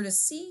easier to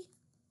see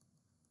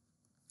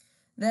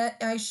that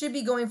I should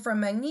be going from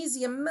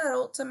magnesium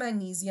metal to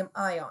magnesium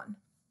ion.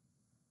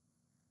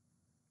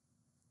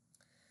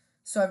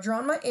 So I've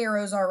drawn my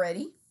arrows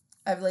already.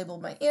 I've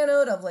labeled my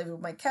anode, I've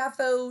labeled my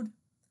cathode.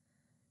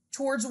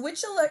 Towards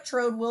which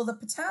electrode will the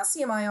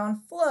potassium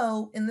ion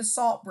flow in the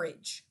salt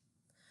bridge?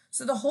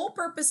 So the whole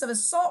purpose of a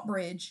salt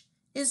bridge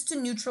is to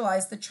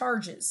neutralize the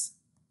charges.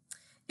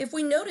 If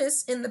we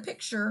notice in the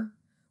picture,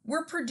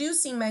 we're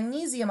producing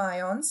magnesium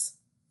ions,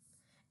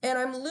 and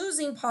I'm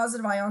losing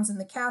positive ions in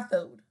the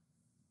cathode.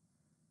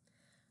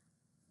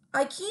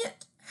 I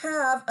can't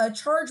have a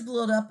charge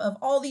buildup of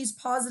all these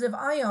positive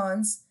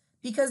ions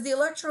because the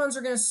electrons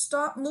are going to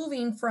stop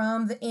moving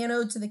from the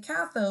anode to the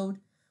cathode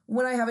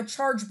when I have a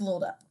charge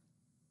buildup.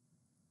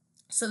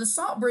 So the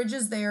salt bridge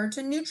is there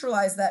to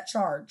neutralize that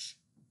charge.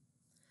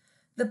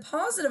 The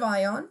positive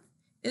ion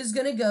is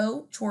going to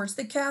go towards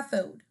the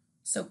cathode.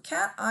 So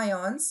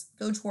cations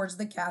go towards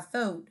the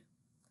cathode.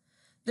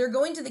 They're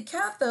going to the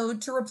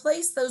cathode to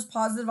replace those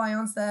positive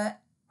ions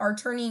that are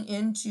turning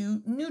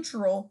into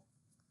neutral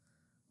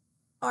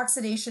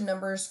oxidation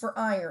numbers for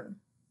iron.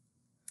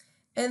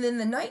 And then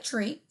the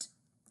nitrate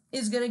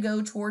is going to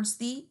go towards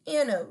the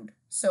anode.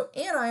 So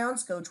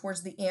anions go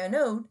towards the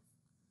anode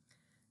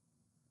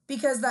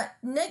because that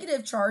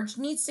negative charge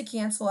needs to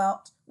cancel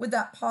out with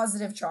that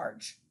positive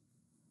charge.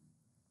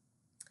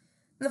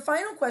 And the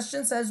final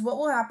question says, what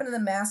will happen to the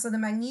mass of the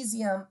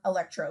magnesium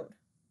electrode?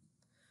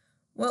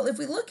 Well, if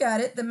we look at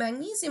it, the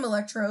magnesium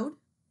electrode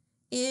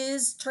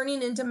is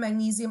turning into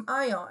magnesium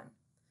ion.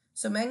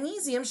 So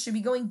magnesium should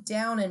be going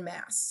down in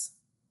mass.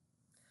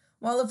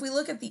 While if we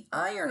look at the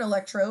iron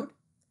electrode,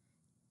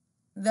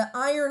 the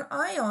iron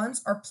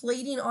ions are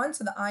plating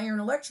onto the iron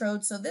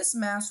electrode, so this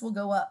mass will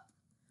go up.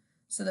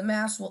 So the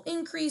mass will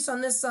increase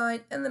on this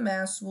side and the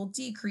mass will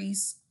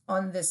decrease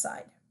on this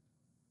side.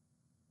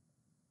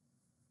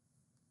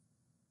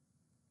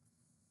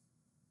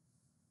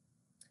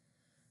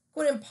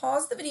 Go ahead and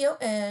pause the video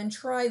and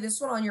try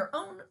this one on your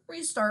own.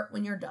 Restart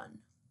when you're done.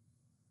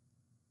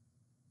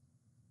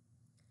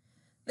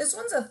 This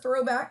one's a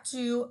throwback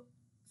to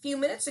a few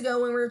minutes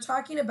ago when we were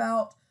talking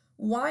about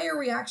why a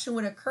reaction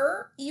would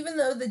occur even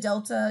though the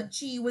delta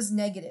G was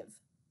negative.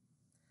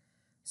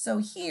 So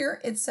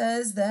here it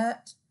says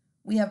that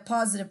we have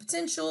positive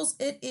potentials.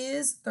 It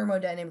is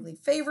thermodynamically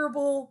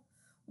favorable.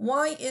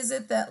 Why is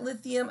it that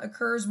lithium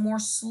occurs more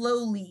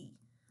slowly?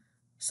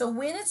 So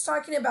when it's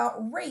talking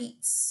about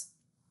rates,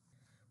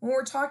 when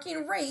we're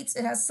talking rates,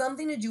 it has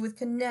something to do with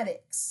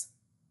kinetics.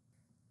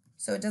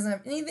 So it doesn't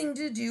have anything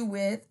to do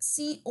with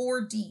C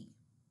or D.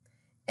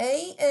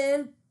 A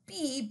and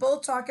B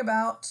both talk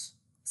about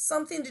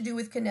something to do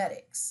with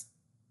kinetics.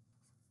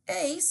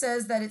 A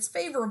says that it's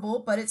favorable,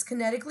 but it's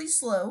kinetically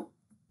slow.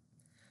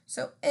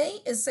 So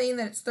A is saying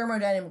that it's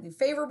thermodynamically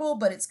favorable,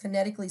 but it's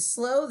kinetically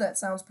slow. That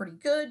sounds pretty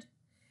good.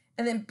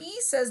 And then B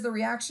says the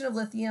reaction of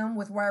lithium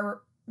with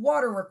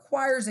water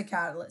requires a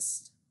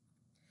catalyst.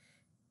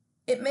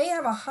 It may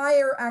have a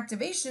higher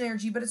activation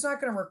energy, but it's not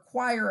going to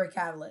require a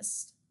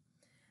catalyst.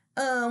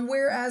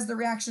 Whereas the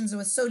reactions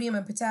with sodium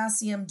and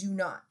potassium do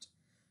not.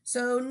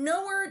 So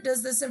nowhere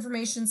does this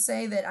information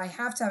say that I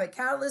have to have a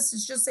catalyst.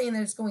 It's just saying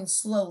that it's going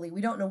slowly.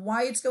 We don't know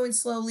why it's going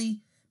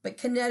slowly, but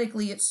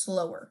kinetically it's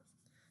slower.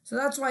 So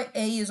that's why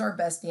A is our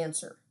best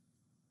answer.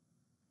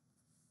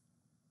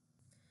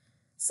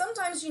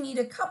 Sometimes you need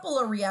a couple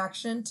of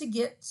reactions to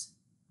get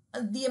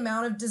the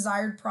amount of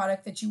desired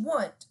product that you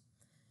want.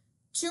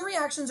 Two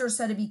reactions are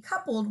said to be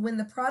coupled when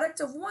the product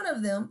of one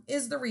of them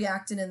is the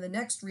reactant in the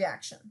next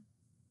reaction.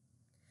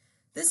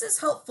 This is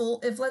helpful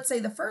if, let's say,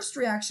 the first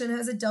reaction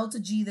has a delta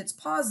G that's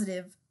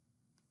positive.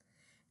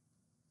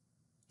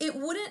 It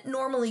wouldn't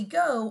normally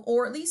go,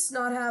 or at least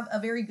not have a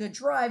very good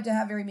drive to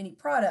have very many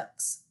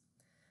products.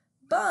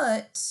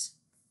 But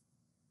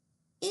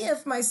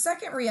if my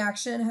second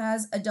reaction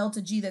has a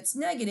delta G that's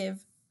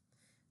negative,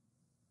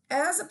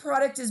 as a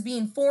product is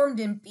being formed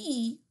in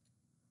B,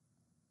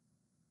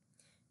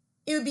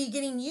 it would be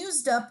getting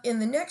used up in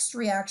the next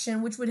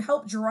reaction, which would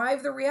help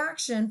drive the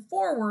reaction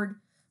forward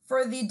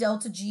for the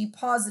delta G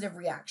positive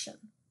reaction.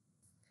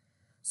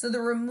 So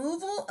the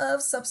removal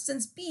of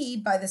substance B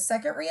by the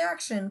second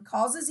reaction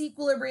causes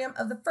equilibrium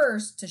of the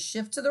first to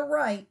shift to the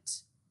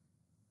right,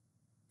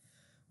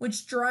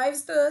 which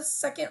drives the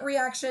second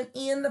reaction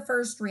and the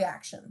first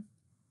reaction.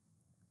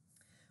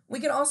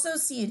 We can also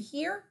see it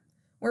here,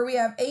 where we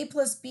have A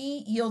plus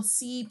B yields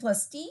C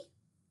plus D.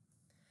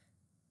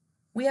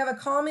 We have a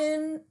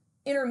common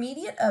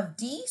intermediate of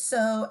D,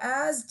 so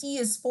as D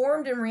is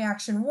formed in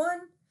reaction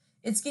 1,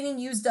 it's getting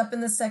used up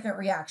in the second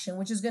reaction,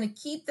 which is going to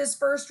keep this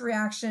first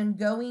reaction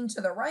going to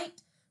the right,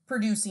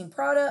 producing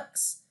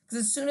products,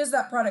 because as soon as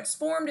that product's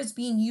formed, it's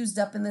being used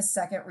up in the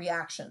second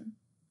reaction.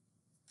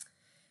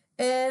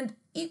 And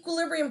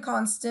equilibrium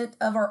constant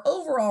of our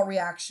overall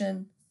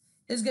reaction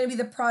is going to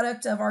be the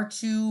product of our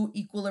two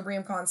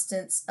equilibrium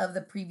constants of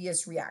the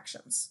previous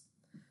reactions.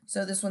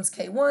 So this one's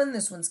K1,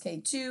 this one's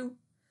K2.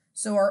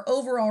 So our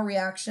overall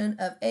reaction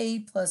of A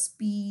plus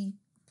B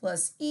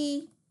plus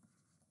E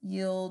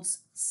yields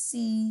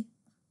C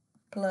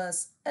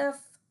plus F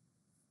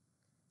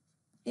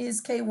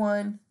is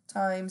K1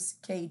 times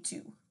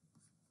K2.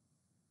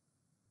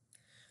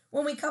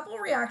 When we couple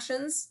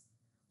reactions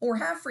or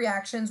half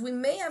reactions, we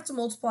may have to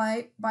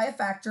multiply by a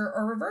factor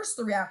or reverse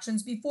the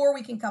reactions before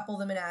we can couple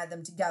them and add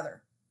them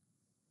together.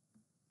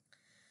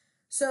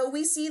 So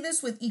we see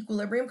this with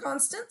equilibrium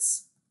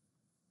constants.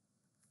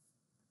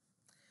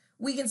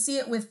 We can see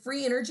it with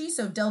free energy,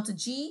 so delta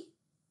G,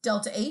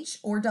 delta H,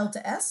 or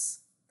delta S.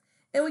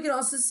 And we can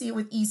also see it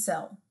with E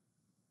cell.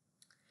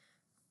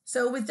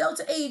 So with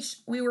delta H,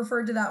 we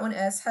referred to that one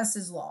as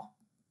Hess's law.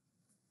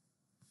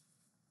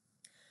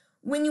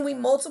 When we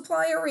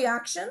multiply a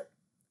reaction,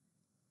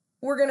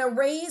 we're going to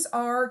raise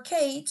our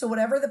K to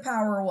whatever the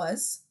power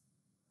was.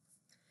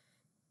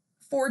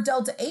 For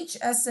delta H,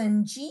 S,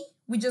 and G,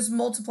 we just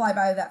multiply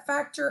by that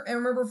factor. And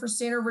remember, for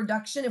standard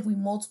reduction, if we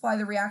multiply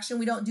the reaction,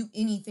 we don't do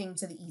anything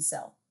to the E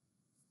cell.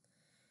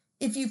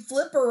 If you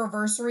flip or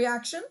reverse a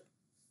reaction,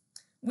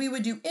 we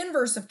would do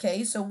inverse of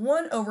K, so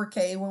 1 over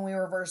K when we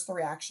reverse the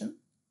reaction.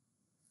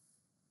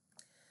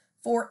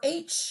 For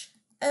H,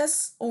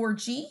 S, or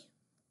G,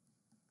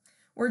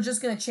 we're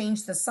just going to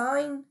change the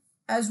sign,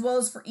 as well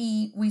as for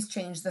E, we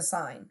change the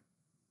sign.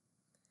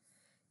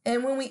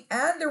 And when we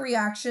add the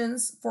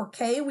reactions, for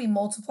K, we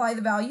multiply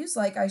the values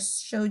like I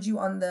showed you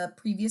on the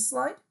previous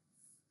slide.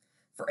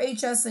 For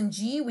H, S, and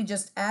G, we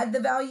just add the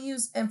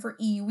values, and for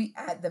E, we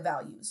add the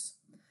values.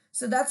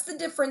 So that's the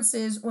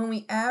differences when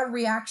we add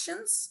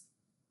reactions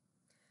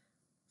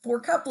for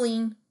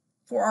coupling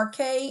for our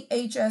K,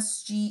 H,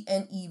 S, G,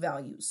 and E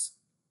values.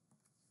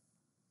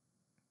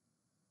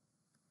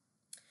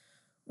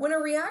 When a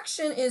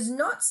reaction is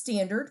not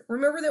standard,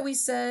 remember that we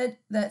said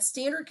that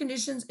standard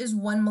conditions is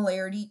 1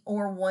 molarity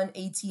or 1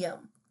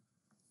 ATM.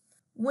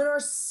 When our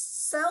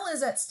cell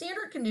is at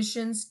standard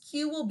conditions,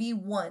 Q will be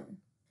 1.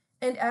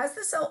 And as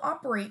the cell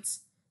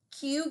operates,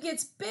 Q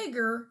gets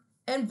bigger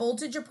and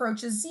voltage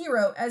approaches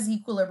 0 as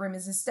equilibrium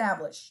is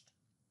established.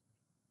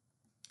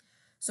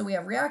 So we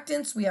have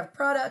reactants, we have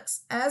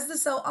products. As the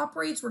cell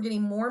operates, we're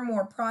getting more and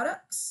more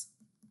products.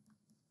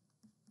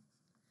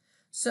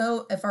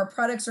 So if our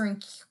products are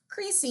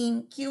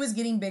increasing, Q is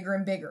getting bigger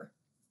and bigger.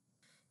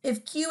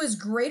 If Q is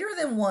greater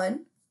than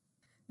 1,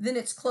 then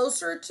it's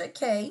closer to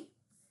K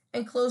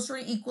and closer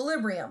to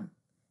equilibrium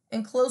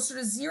and closer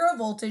to 0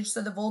 voltage,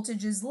 so the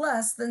voltage is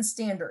less than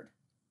standard.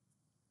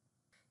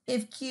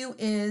 If Q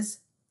is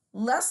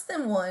less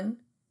than 1,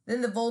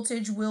 then the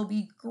voltage will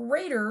be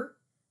greater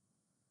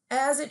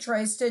as it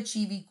tries to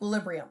achieve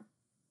equilibrium.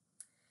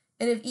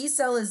 And if E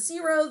cell is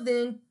 0,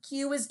 then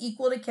Q is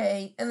equal to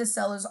K and the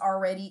cell is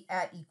already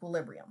at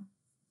equilibrium.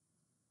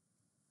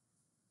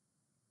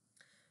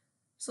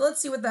 So let's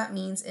see what that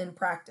means in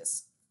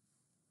practice.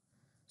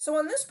 So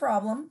on this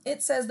problem,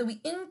 it says that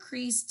we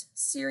increased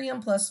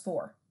cerium plus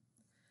 4.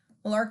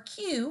 Well, our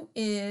Q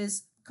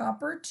is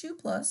copper 2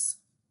 plus,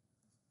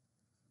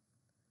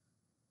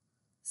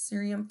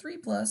 cerium 3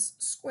 plus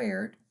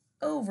squared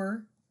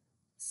over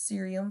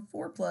cerium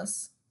 4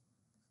 plus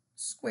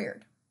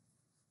squared.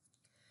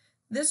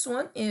 This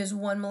one is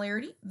 1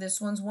 molarity,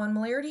 this one's 1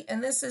 molarity,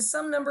 and this is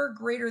some number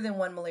greater than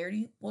 1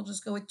 molarity. We'll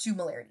just go with 2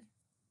 molarity.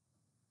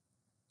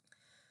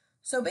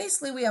 So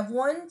basically we have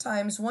 1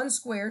 times 1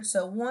 squared,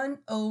 so 1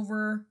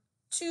 over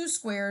 2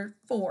 squared,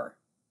 4.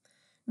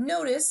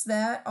 Notice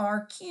that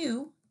our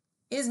Q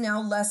is now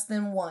less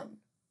than 1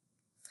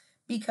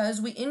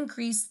 because we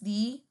increased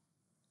the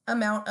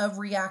amount of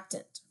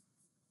reactant.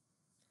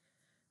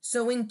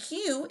 So when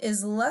Q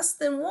is less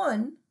than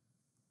 1,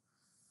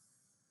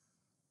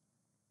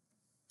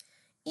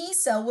 E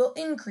cell will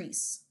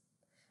increase.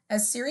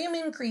 As cerium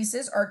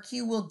increases, our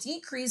Q will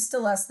decrease to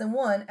less than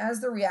 1 as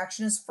the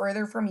reaction is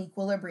further from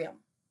equilibrium.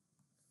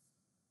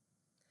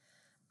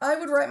 I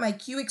would write my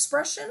Q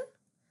expression.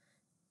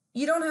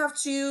 You don't have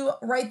to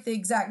write the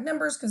exact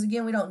numbers because,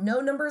 again, we don't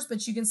know numbers,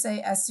 but you can say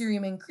as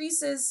cerium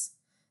increases,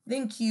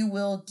 then Q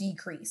will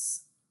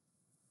decrease.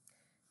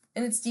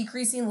 And it's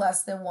decreasing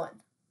less than 1.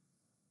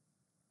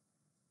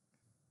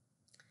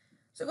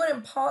 So go ahead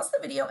and pause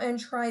the video and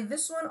try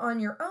this one on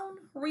your own.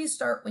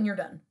 Restart when you're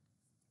done.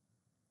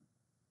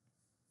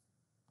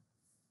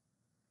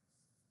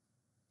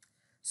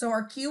 So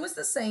our Q is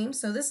the same,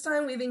 so this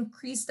time we've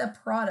increased a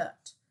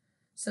product.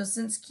 So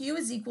since Q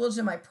is equal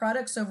to my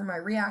products over my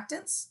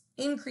reactants,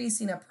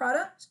 increasing a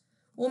product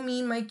will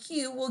mean my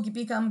Q will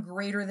become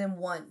greater than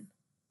 1.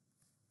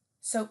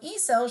 So E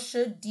cell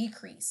should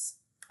decrease.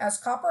 As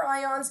copper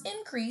ions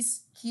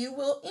increase, Q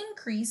will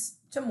increase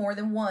to more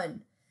than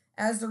 1,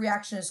 as the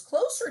reaction is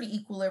closer to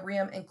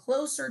equilibrium and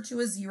closer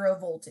to a 0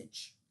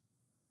 voltage.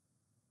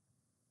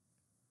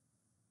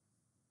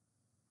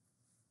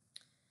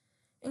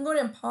 And go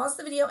ahead and pause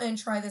the video and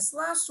try this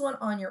last one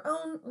on your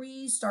own.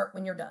 Restart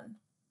when you're done.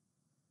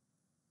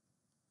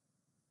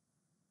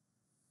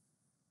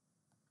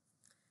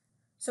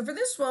 So for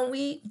this one,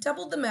 we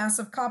doubled the mass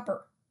of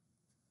copper.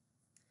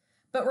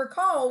 But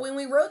recall, when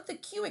we wrote the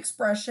Q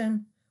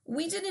expression,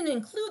 we didn't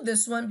include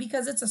this one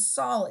because it's a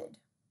solid.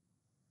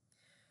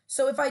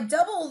 So if I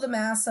double the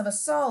mass of a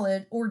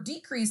solid or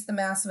decrease the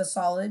mass of a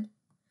solid,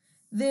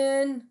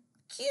 then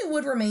Q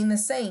would remain the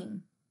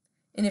same.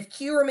 And if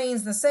Q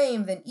remains the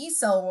same, then E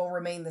cell will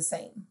remain the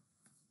same.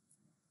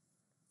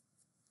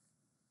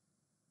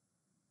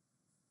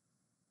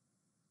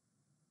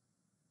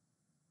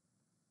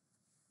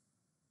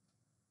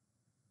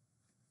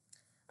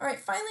 All right,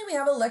 finally we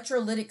have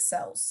electrolytic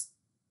cells.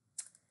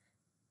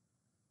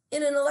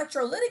 In an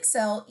electrolytic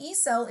cell, E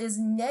cell is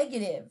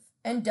negative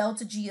and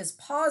delta G is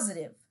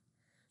positive.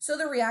 so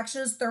the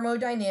reaction is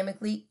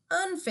thermodynamically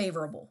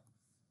unfavorable.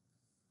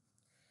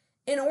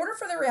 In order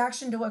for the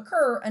reaction to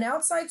occur, an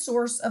outside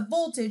source of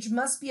voltage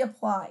must be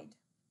applied.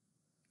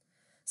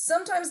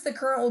 Sometimes the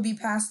current will be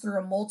passed through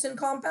a molten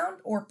compound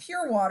or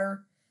pure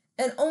water,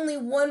 and only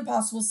one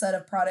possible set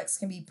of products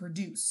can be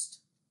produced.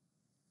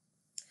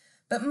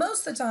 But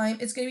most of the time,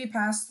 it's going to be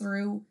passed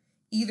through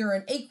either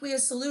an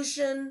aqueous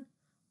solution,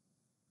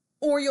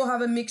 or you'll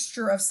have a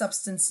mixture of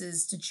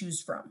substances to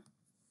choose from.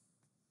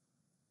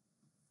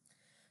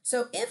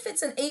 So if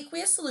it's an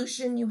aqueous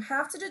solution, you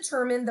have to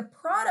determine the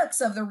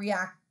products of the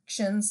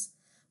reactions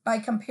by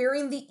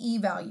comparing the E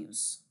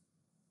values.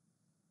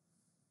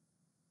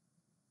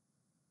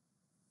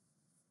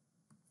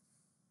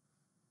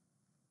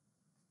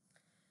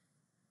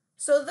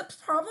 So the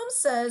problem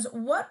says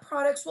what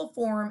products will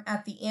form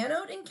at the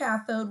anode and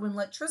cathode when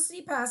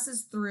electricity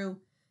passes through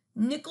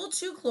nickel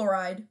 2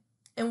 chloride,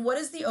 and what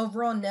is the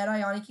overall net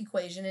ionic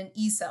equation in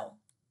E cell?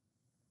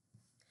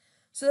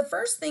 So the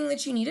first thing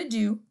that you need to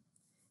do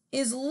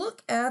is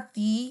look at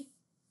the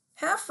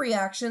half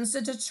reactions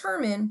to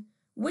determine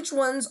which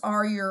ones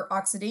are your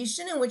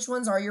oxidation and which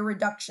ones are your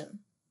reduction.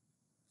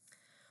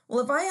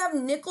 Well, if I have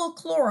nickel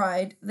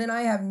chloride, then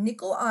I have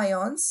nickel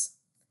ions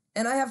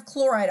and I have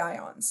chloride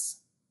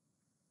ions,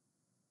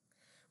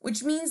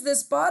 which means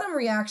this bottom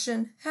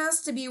reaction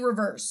has to be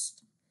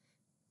reversed.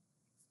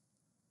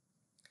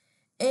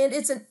 And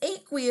it's an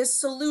aqueous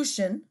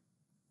solution,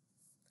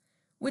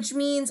 which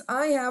means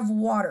I have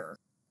water.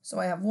 So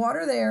I have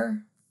water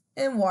there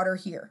and water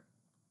here.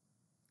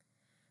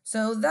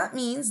 So that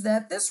means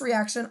that this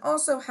reaction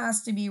also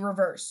has to be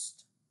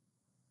reversed.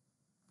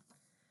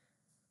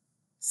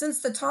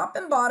 Since the top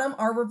and bottom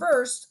are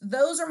reversed,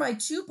 those are my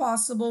two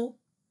possible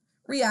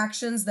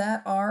reactions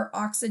that are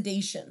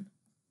oxidation.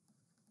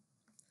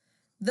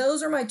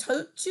 Those are my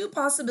two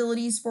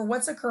possibilities for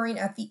what's occurring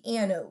at the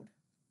anode.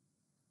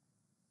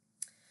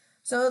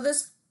 So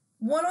this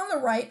one on the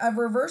right, I've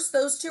reversed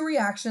those two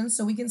reactions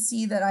so we can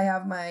see that I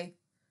have my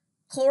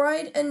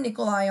chloride and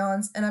nickel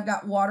ions and I've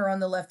got water on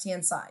the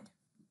left-hand side.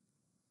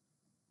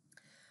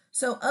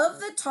 So of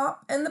the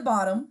top and the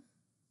bottom,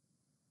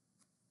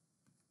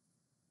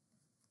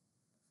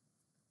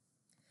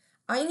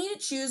 I need to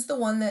choose the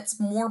one that's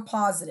more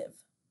positive.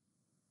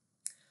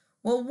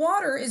 Well,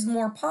 water is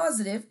more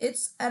positive.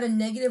 It's at a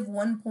negative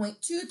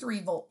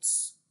 1.23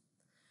 volts.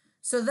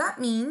 So that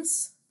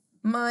means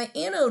my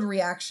anode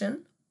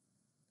reaction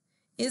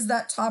is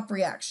that top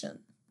reaction.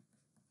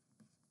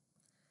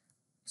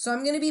 So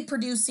I'm going to be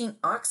producing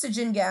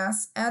oxygen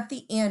gas at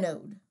the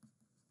anode,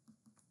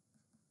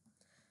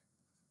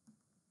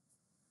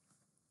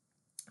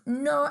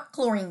 not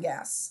chlorine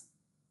gas.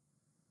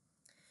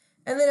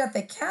 And then at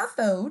the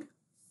cathode,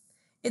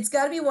 it's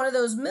got to be one of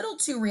those middle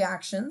two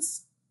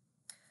reactions.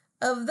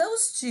 Of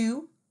those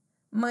two,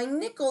 my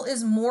nickel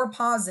is more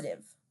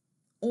positive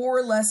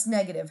or less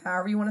negative,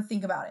 however you want to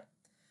think about it.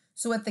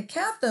 So at the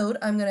cathode,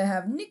 I'm going to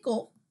have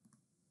nickel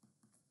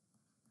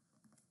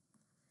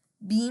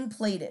being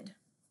plated.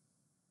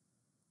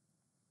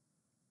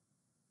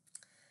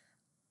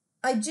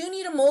 I do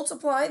need to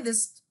multiply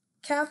this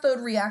cathode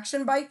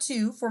reaction by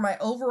 2 for my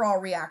overall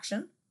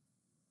reaction,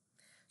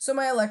 so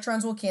my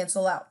electrons will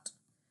cancel out.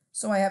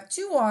 So I have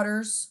 2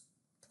 waters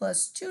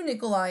plus 2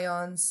 nickel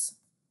ions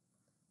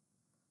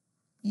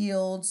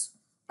yields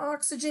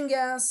oxygen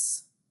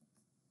gas,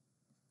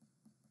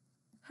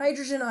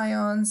 hydrogen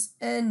ions,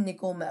 and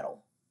nickel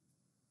metal.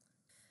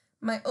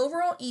 My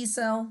overall E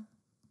cell,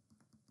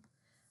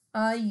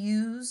 I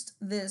used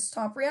this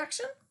top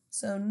reaction,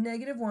 so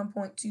negative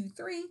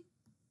 1.23,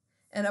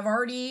 and I've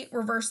already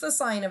reversed the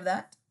sign of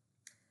that,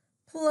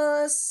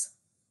 plus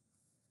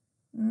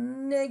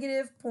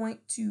negative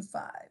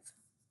 0.25.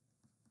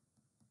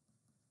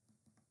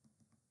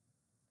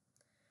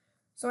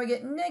 So I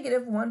get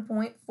negative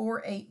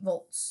 1.48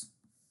 volts.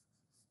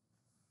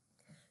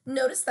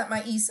 Notice that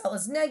my E cell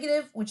is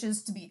negative, which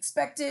is to be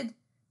expected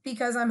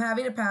because I'm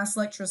having to pass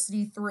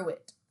electricity through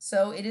it.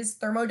 So it is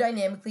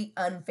thermodynamically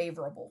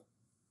unfavorable.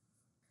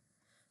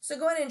 So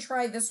go ahead and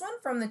try this one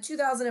from the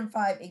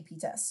 2005 AP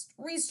test.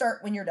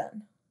 Restart when you're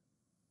done.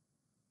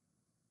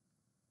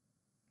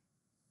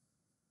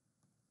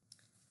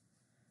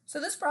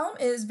 So this problem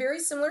is very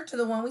similar to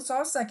the one we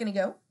saw a second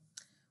ago.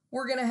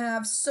 We're going to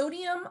have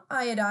sodium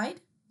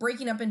iodide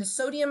breaking up into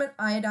sodium and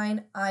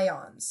iodine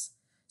ions.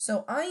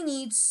 So I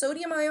need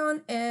sodium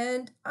ion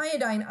and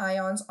iodine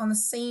ions on the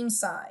same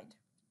side.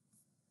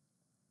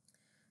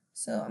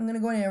 So I'm going to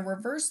go ahead and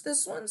reverse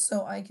this one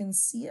so I can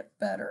see it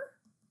better.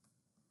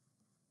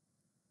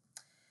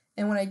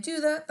 And when I do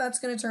that, that's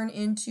going to turn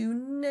into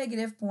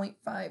negative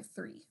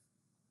 0.53.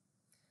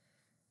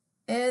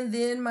 And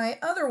then my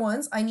other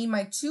ones, I need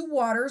my 2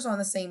 waters on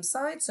the same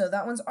side. So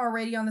that one's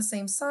already on the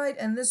same side.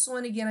 And this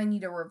one, again, I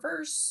need to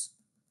reverse.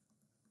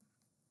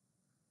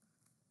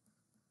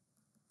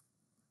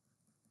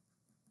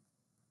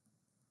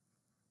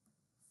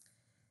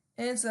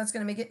 And so that's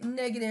going to make it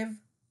negative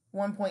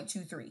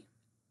 1.23.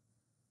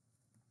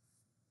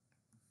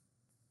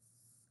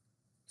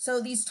 So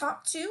these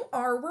top two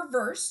are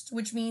reversed,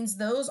 which means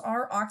those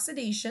are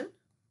oxidation.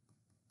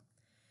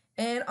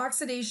 And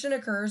oxidation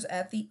occurs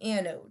at the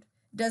anode.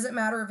 Doesn't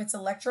matter if it's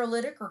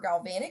electrolytic or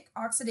galvanic,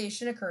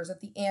 oxidation occurs at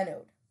the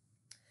anode.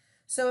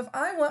 So if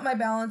I want my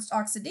balanced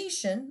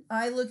oxidation,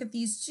 I look at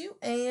these two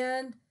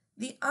and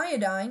the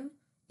iodine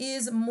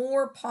is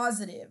more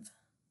positive.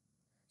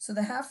 So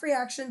the half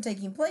reaction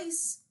taking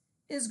place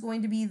is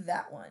going to be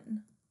that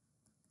one.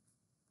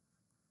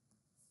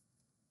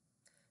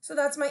 So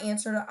that's my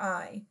answer to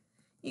I.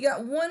 You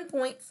got 1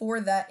 point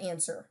for that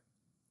answer.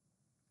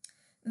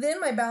 Then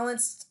my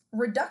balanced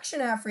reduction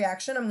half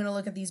reaction, I'm going to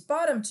look at these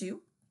bottom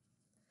two.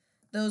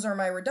 Those are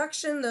my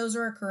reduction. Those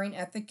are occurring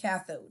at the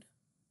cathode.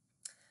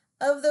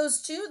 Of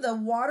those two, the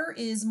water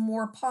is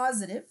more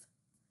positive.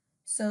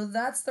 So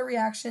that's the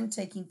reaction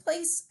taking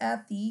place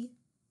at the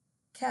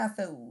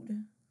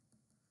cathode.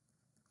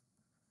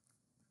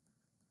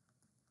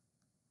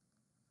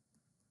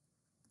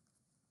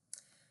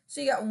 So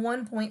you got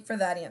 1 point for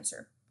that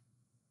answer.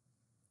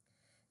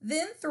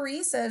 Then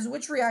 3 says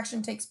which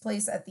reaction takes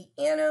place at the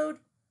anode?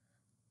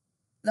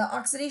 The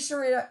oxidation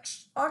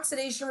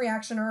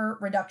reaction or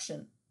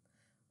reduction.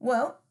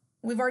 Well,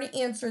 we've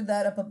already answered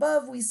that up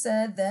above. We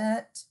said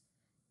that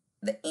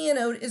the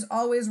anode is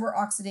always where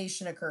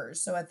oxidation occurs.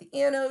 So at the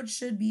anode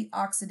should be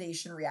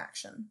oxidation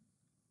reaction.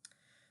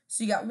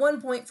 So you got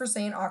 1 point for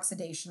saying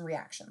oxidation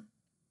reaction.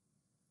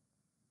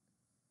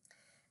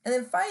 And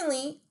then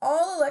finally,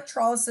 all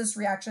electrolysis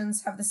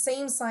reactions have the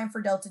same sign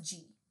for delta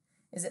G.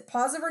 Is it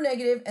positive or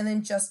negative? And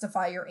then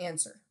justify your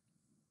answer.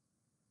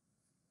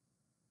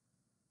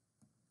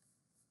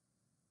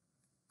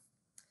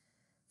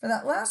 For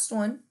that last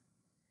one,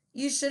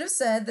 you should have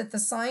said that the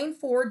sign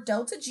for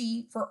delta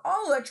G for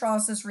all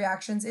electrolysis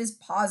reactions is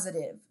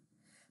positive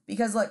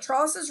because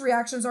electrolysis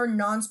reactions are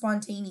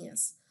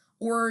non-spontaneous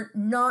or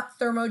not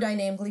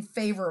thermodynamically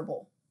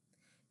favorable.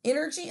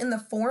 Energy in the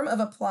form of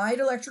applied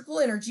electrical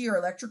energy or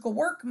electrical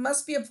work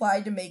must be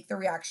applied to make the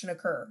reaction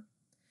occur.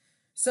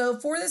 So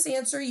for this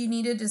answer, you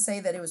needed to say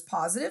that it was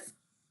positive,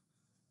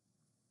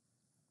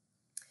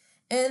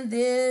 and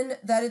then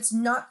that it's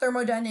not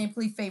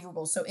thermodynamically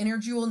favorable, so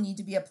energy will need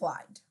to be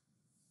applied.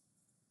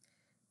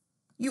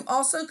 You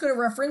also could have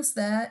referenced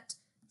that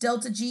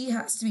delta G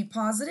has to be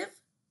positive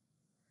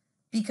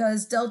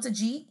because delta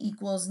G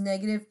equals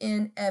negative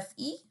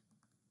NFE.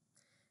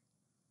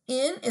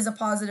 N is a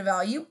positive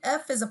value,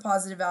 F is a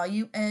positive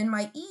value, and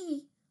my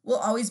E will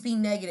always be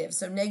negative.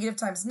 So negative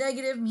times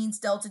negative means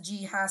delta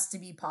G has to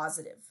be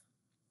positive.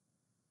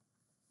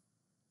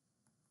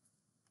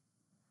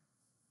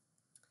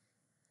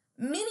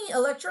 Many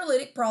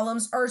electrolytic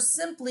problems are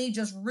simply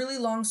just really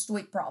long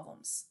stoich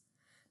problems.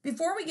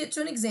 Before we get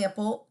to an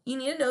example, you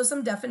need to know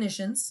some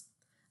definitions.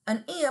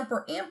 An amp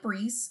or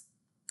amperes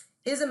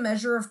is a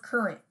measure of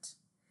current,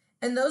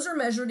 and those are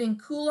measured in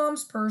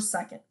coulombs per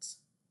second.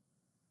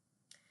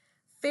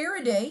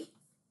 Faraday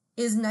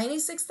is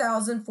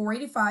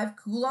 96,485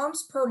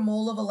 coulombs per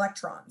mole of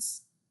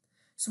electrons.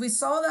 So we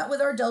saw that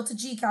with our delta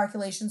G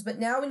calculations, but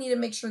now we need to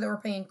make sure that we're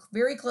paying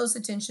very close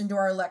attention to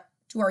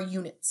our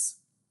units.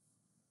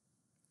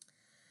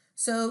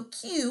 So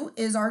Q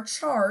is our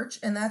charge,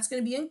 and that's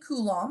going to be in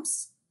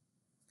coulombs.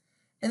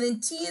 And then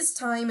T is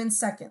time in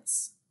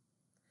seconds.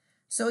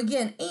 So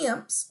again,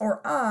 amps, or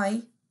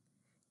I,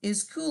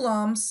 is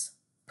coulombs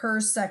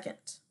per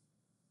second.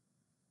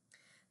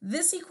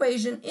 This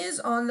equation is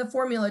on the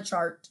formula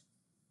chart.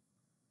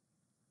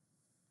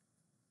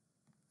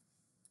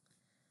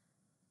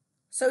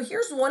 So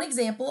here's one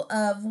example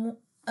of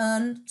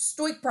a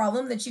stoich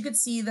problem that you could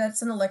see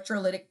that's an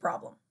electrolytic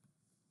problem.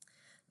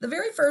 The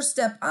very first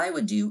step I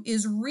would do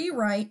is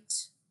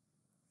rewrite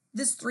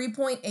this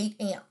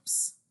 3.8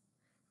 amps.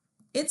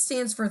 It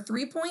stands for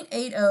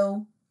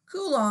 3.80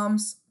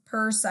 coulombs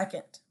per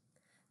second.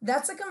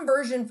 That's a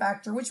conversion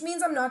factor, which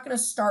means I'm not going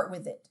to start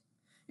with it.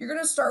 You're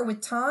going to start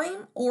with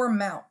time or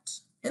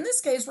amount. In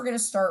this case, we're going to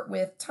start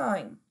with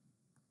time.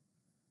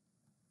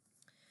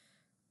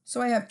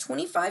 So I have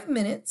 25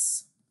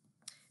 minutes,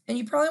 and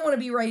you probably want to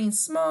be writing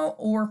small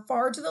or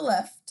far to the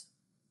left.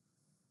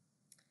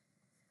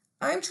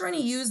 I'm trying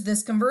to use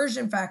this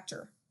conversion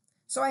factor,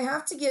 so I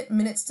have to get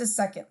minutes to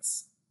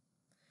seconds.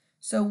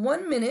 So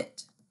 1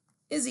 minute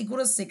is equal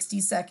to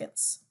 60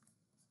 seconds.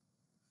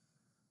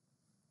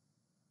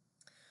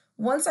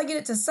 Once I get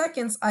it to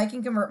seconds, I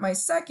can convert my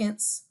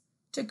seconds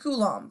to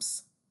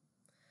coulombs.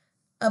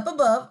 Up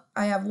above,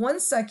 I have 1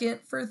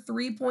 second for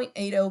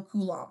 3.80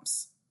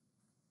 coulombs.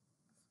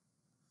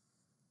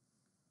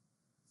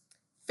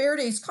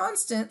 Faraday's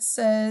constant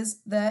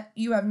says that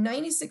you have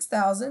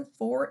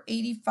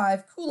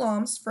 96,485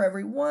 coulombs for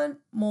every 1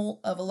 mole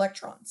of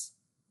electrons.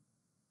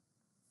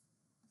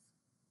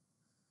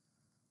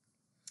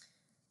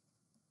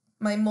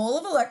 My mole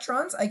of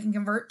electrons I can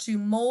convert to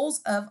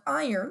moles of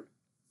iron.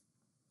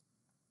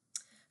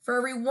 For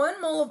every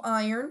 1 mole of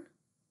iron,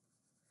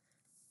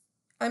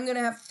 I'm going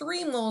to have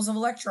 3 moles of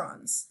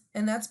electrons,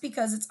 and that's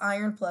because it's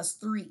iron plus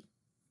 3.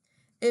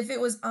 If it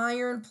was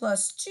iron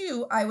plus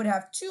 2, I would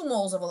have 2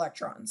 moles of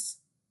electrons.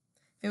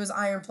 If it was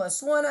iron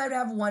plus 1, I'd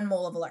have 1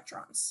 mole of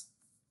electrons.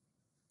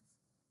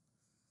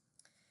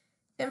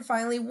 And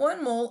finally,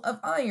 1 mole of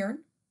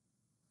iron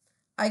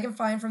I can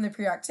find from the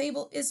periodic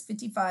table is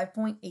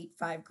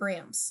 55.85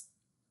 grams.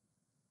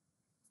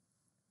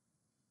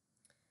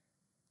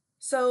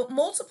 So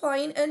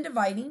multiplying and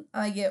dividing,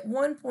 I get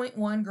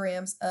 1.1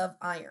 grams of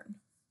iron.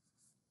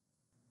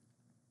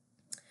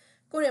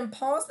 Go ahead and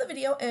pause the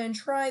video and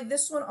try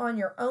this one on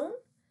your own.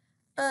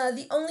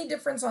 The only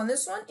difference on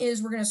this one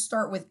is we're going to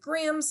start with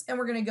grams and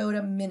we're going to go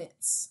to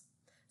minutes.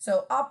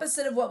 So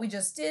opposite of what we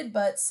just did,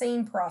 but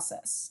same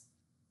process.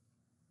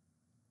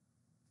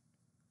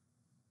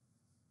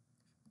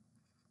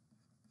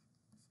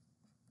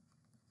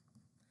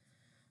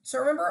 So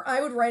remember,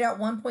 I would write out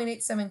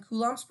 1.87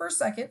 coulombs per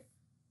second.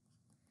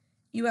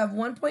 You have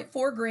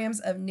 1.4 grams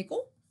of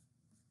nickel.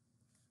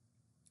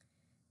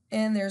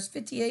 And there's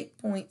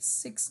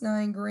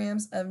 58.69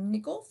 grams of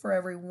nickel for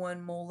every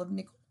 1 mole of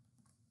nickel.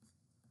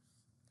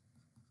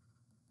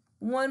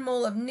 1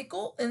 mole of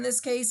nickel, in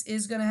this case,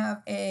 is going to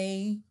have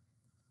a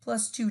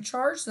 +2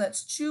 charge, so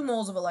that's 2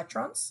 moles of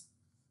electrons.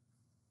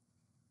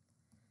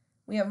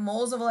 We have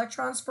moles of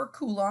electrons for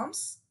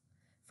coulombs.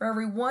 For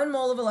every 1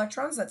 mole of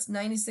electrons, that's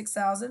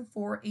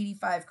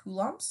 96,485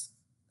 coulombs.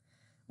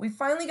 We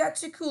finally got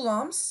to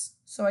coulombs,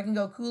 so I can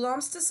go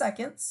coulombs to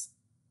seconds.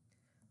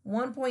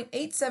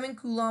 1.87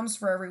 coulombs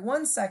for every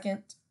 1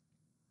 second.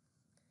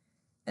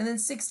 And then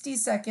 60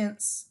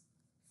 seconds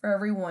for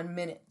every 1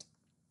 minute.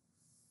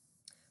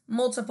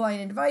 Multiplying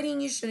and dividing,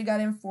 you should have got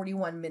in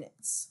 41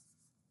 minutes.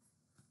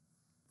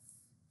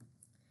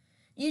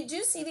 You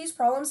do see these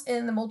problems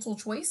in the multiple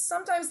choice.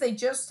 Sometimes they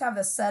just have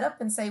the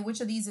setup and say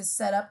which of these is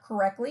set up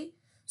correctly.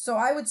 So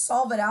I would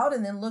solve it out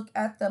and then look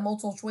at the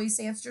multiple choice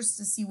answers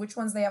to see which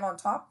ones they have on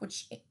top,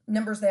 which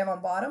numbers they have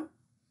on bottom.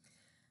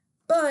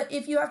 But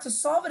if you have to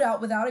solve it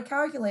out without a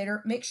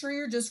calculator, make sure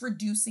you're just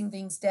reducing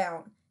things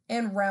down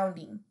and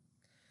rounding.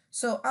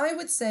 So I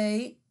would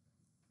say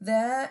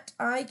that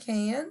I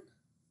can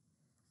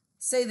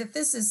say that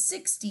this is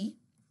 60.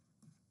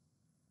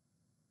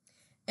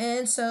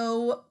 And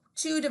so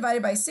 2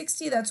 divided by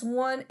 60, that's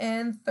 1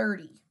 and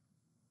 30.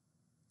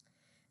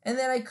 And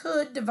then I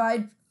could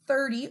divide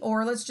 30,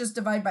 or let's just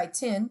divide by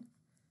 10.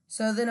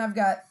 So then I've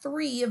got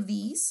 3 of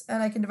these,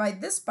 and I can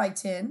divide this by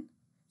 10.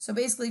 So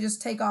basically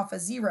just take off a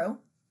 0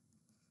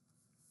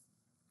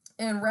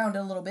 and round it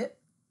a little bit.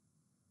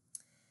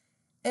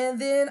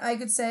 And then I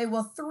could say,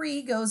 well,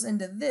 3 goes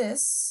into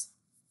this.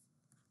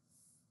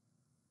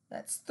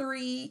 That's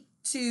 3,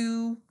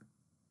 2,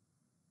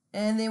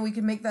 and then we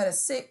can make that a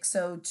 6,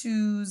 so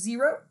 2,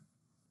 0.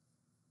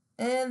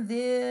 And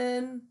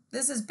then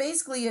this is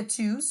basically a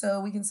 2, so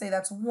we can say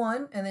that's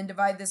 1, and then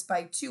divide this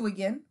by 2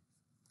 again.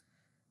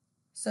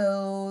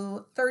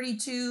 So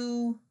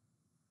 32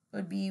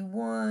 would be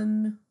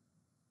 1.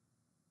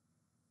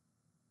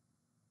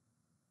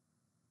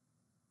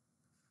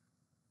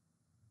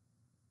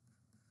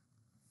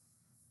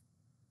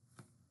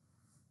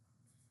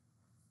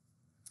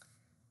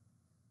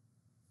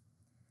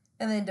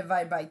 And then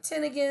divide by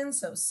 10 again,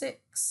 so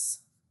 6.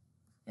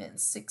 And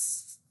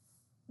 6,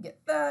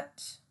 get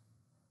that.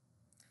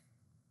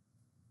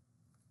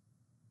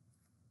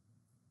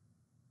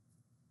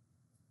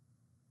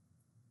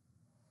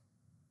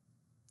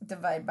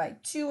 Divide by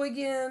 2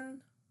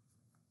 again.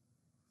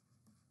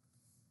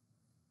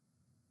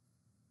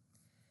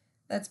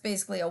 That's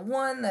basically a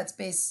 1.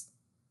 This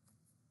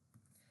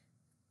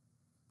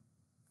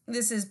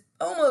is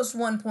almost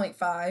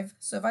 1.5.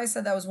 So if I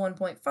said that was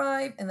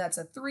 1.5 and that's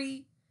a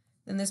 3,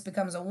 then this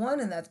becomes a 1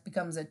 and that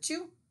becomes a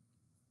 2.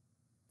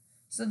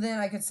 So then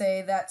I could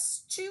say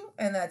that's 2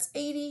 and that's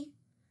 80.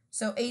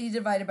 So 80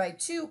 divided by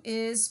 2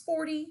 is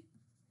 40.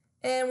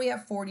 And we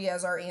have 40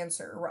 as our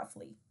answer,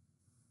 roughly.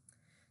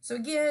 So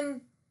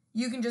again,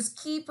 you can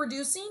just keep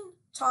reducing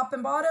top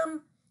and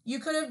bottom. You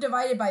could have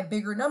divided by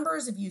bigger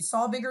numbers if you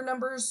saw bigger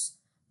numbers,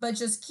 but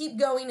just keep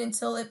going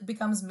until it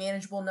becomes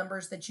manageable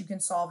numbers that you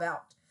can solve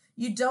out.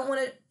 You don't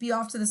want to be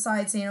off to the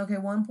side saying, okay,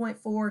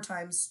 1.4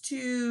 times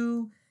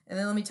 2, and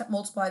then let me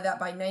multiply that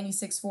by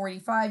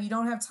 96,485. You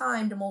don't have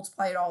time to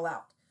multiply it all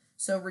out.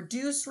 So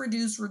reduce,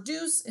 reduce,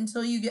 reduce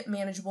until you get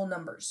manageable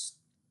numbers.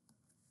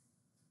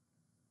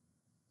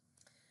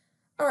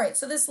 All right,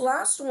 so this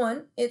last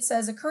one, it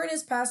says a current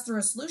is passed through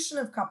a solution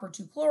of copper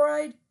 2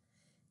 chloride.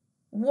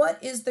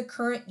 What is the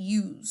current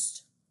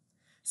used?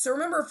 So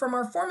remember from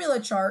our formula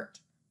chart,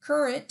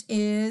 current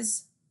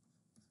is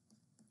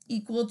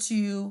equal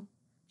to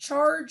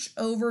charge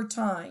over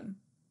time,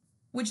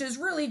 which is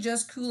really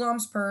just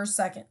coulombs per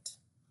second.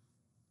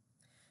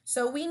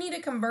 So we need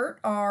to convert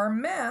our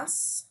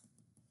mass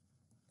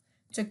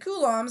to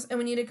coulombs, and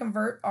we need to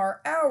convert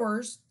our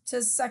hours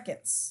to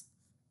seconds.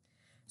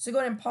 So go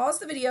ahead and pause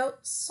the video,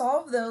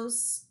 solve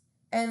those,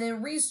 and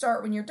then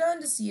restart when you're done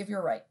to see if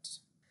you're right.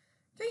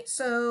 Okay,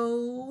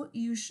 so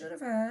you should have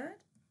had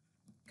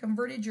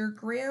converted your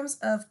grams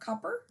of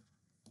copper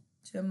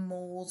to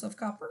moles of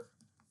copper.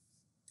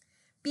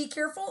 Be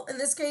careful, in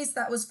this case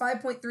that was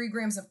 5.3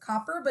 grams of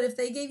copper, but if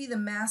they gave you the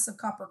mass of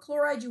copper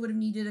chloride, you would have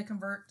needed to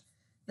convert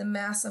the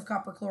mass of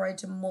copper chloride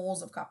to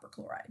moles of copper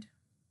chloride.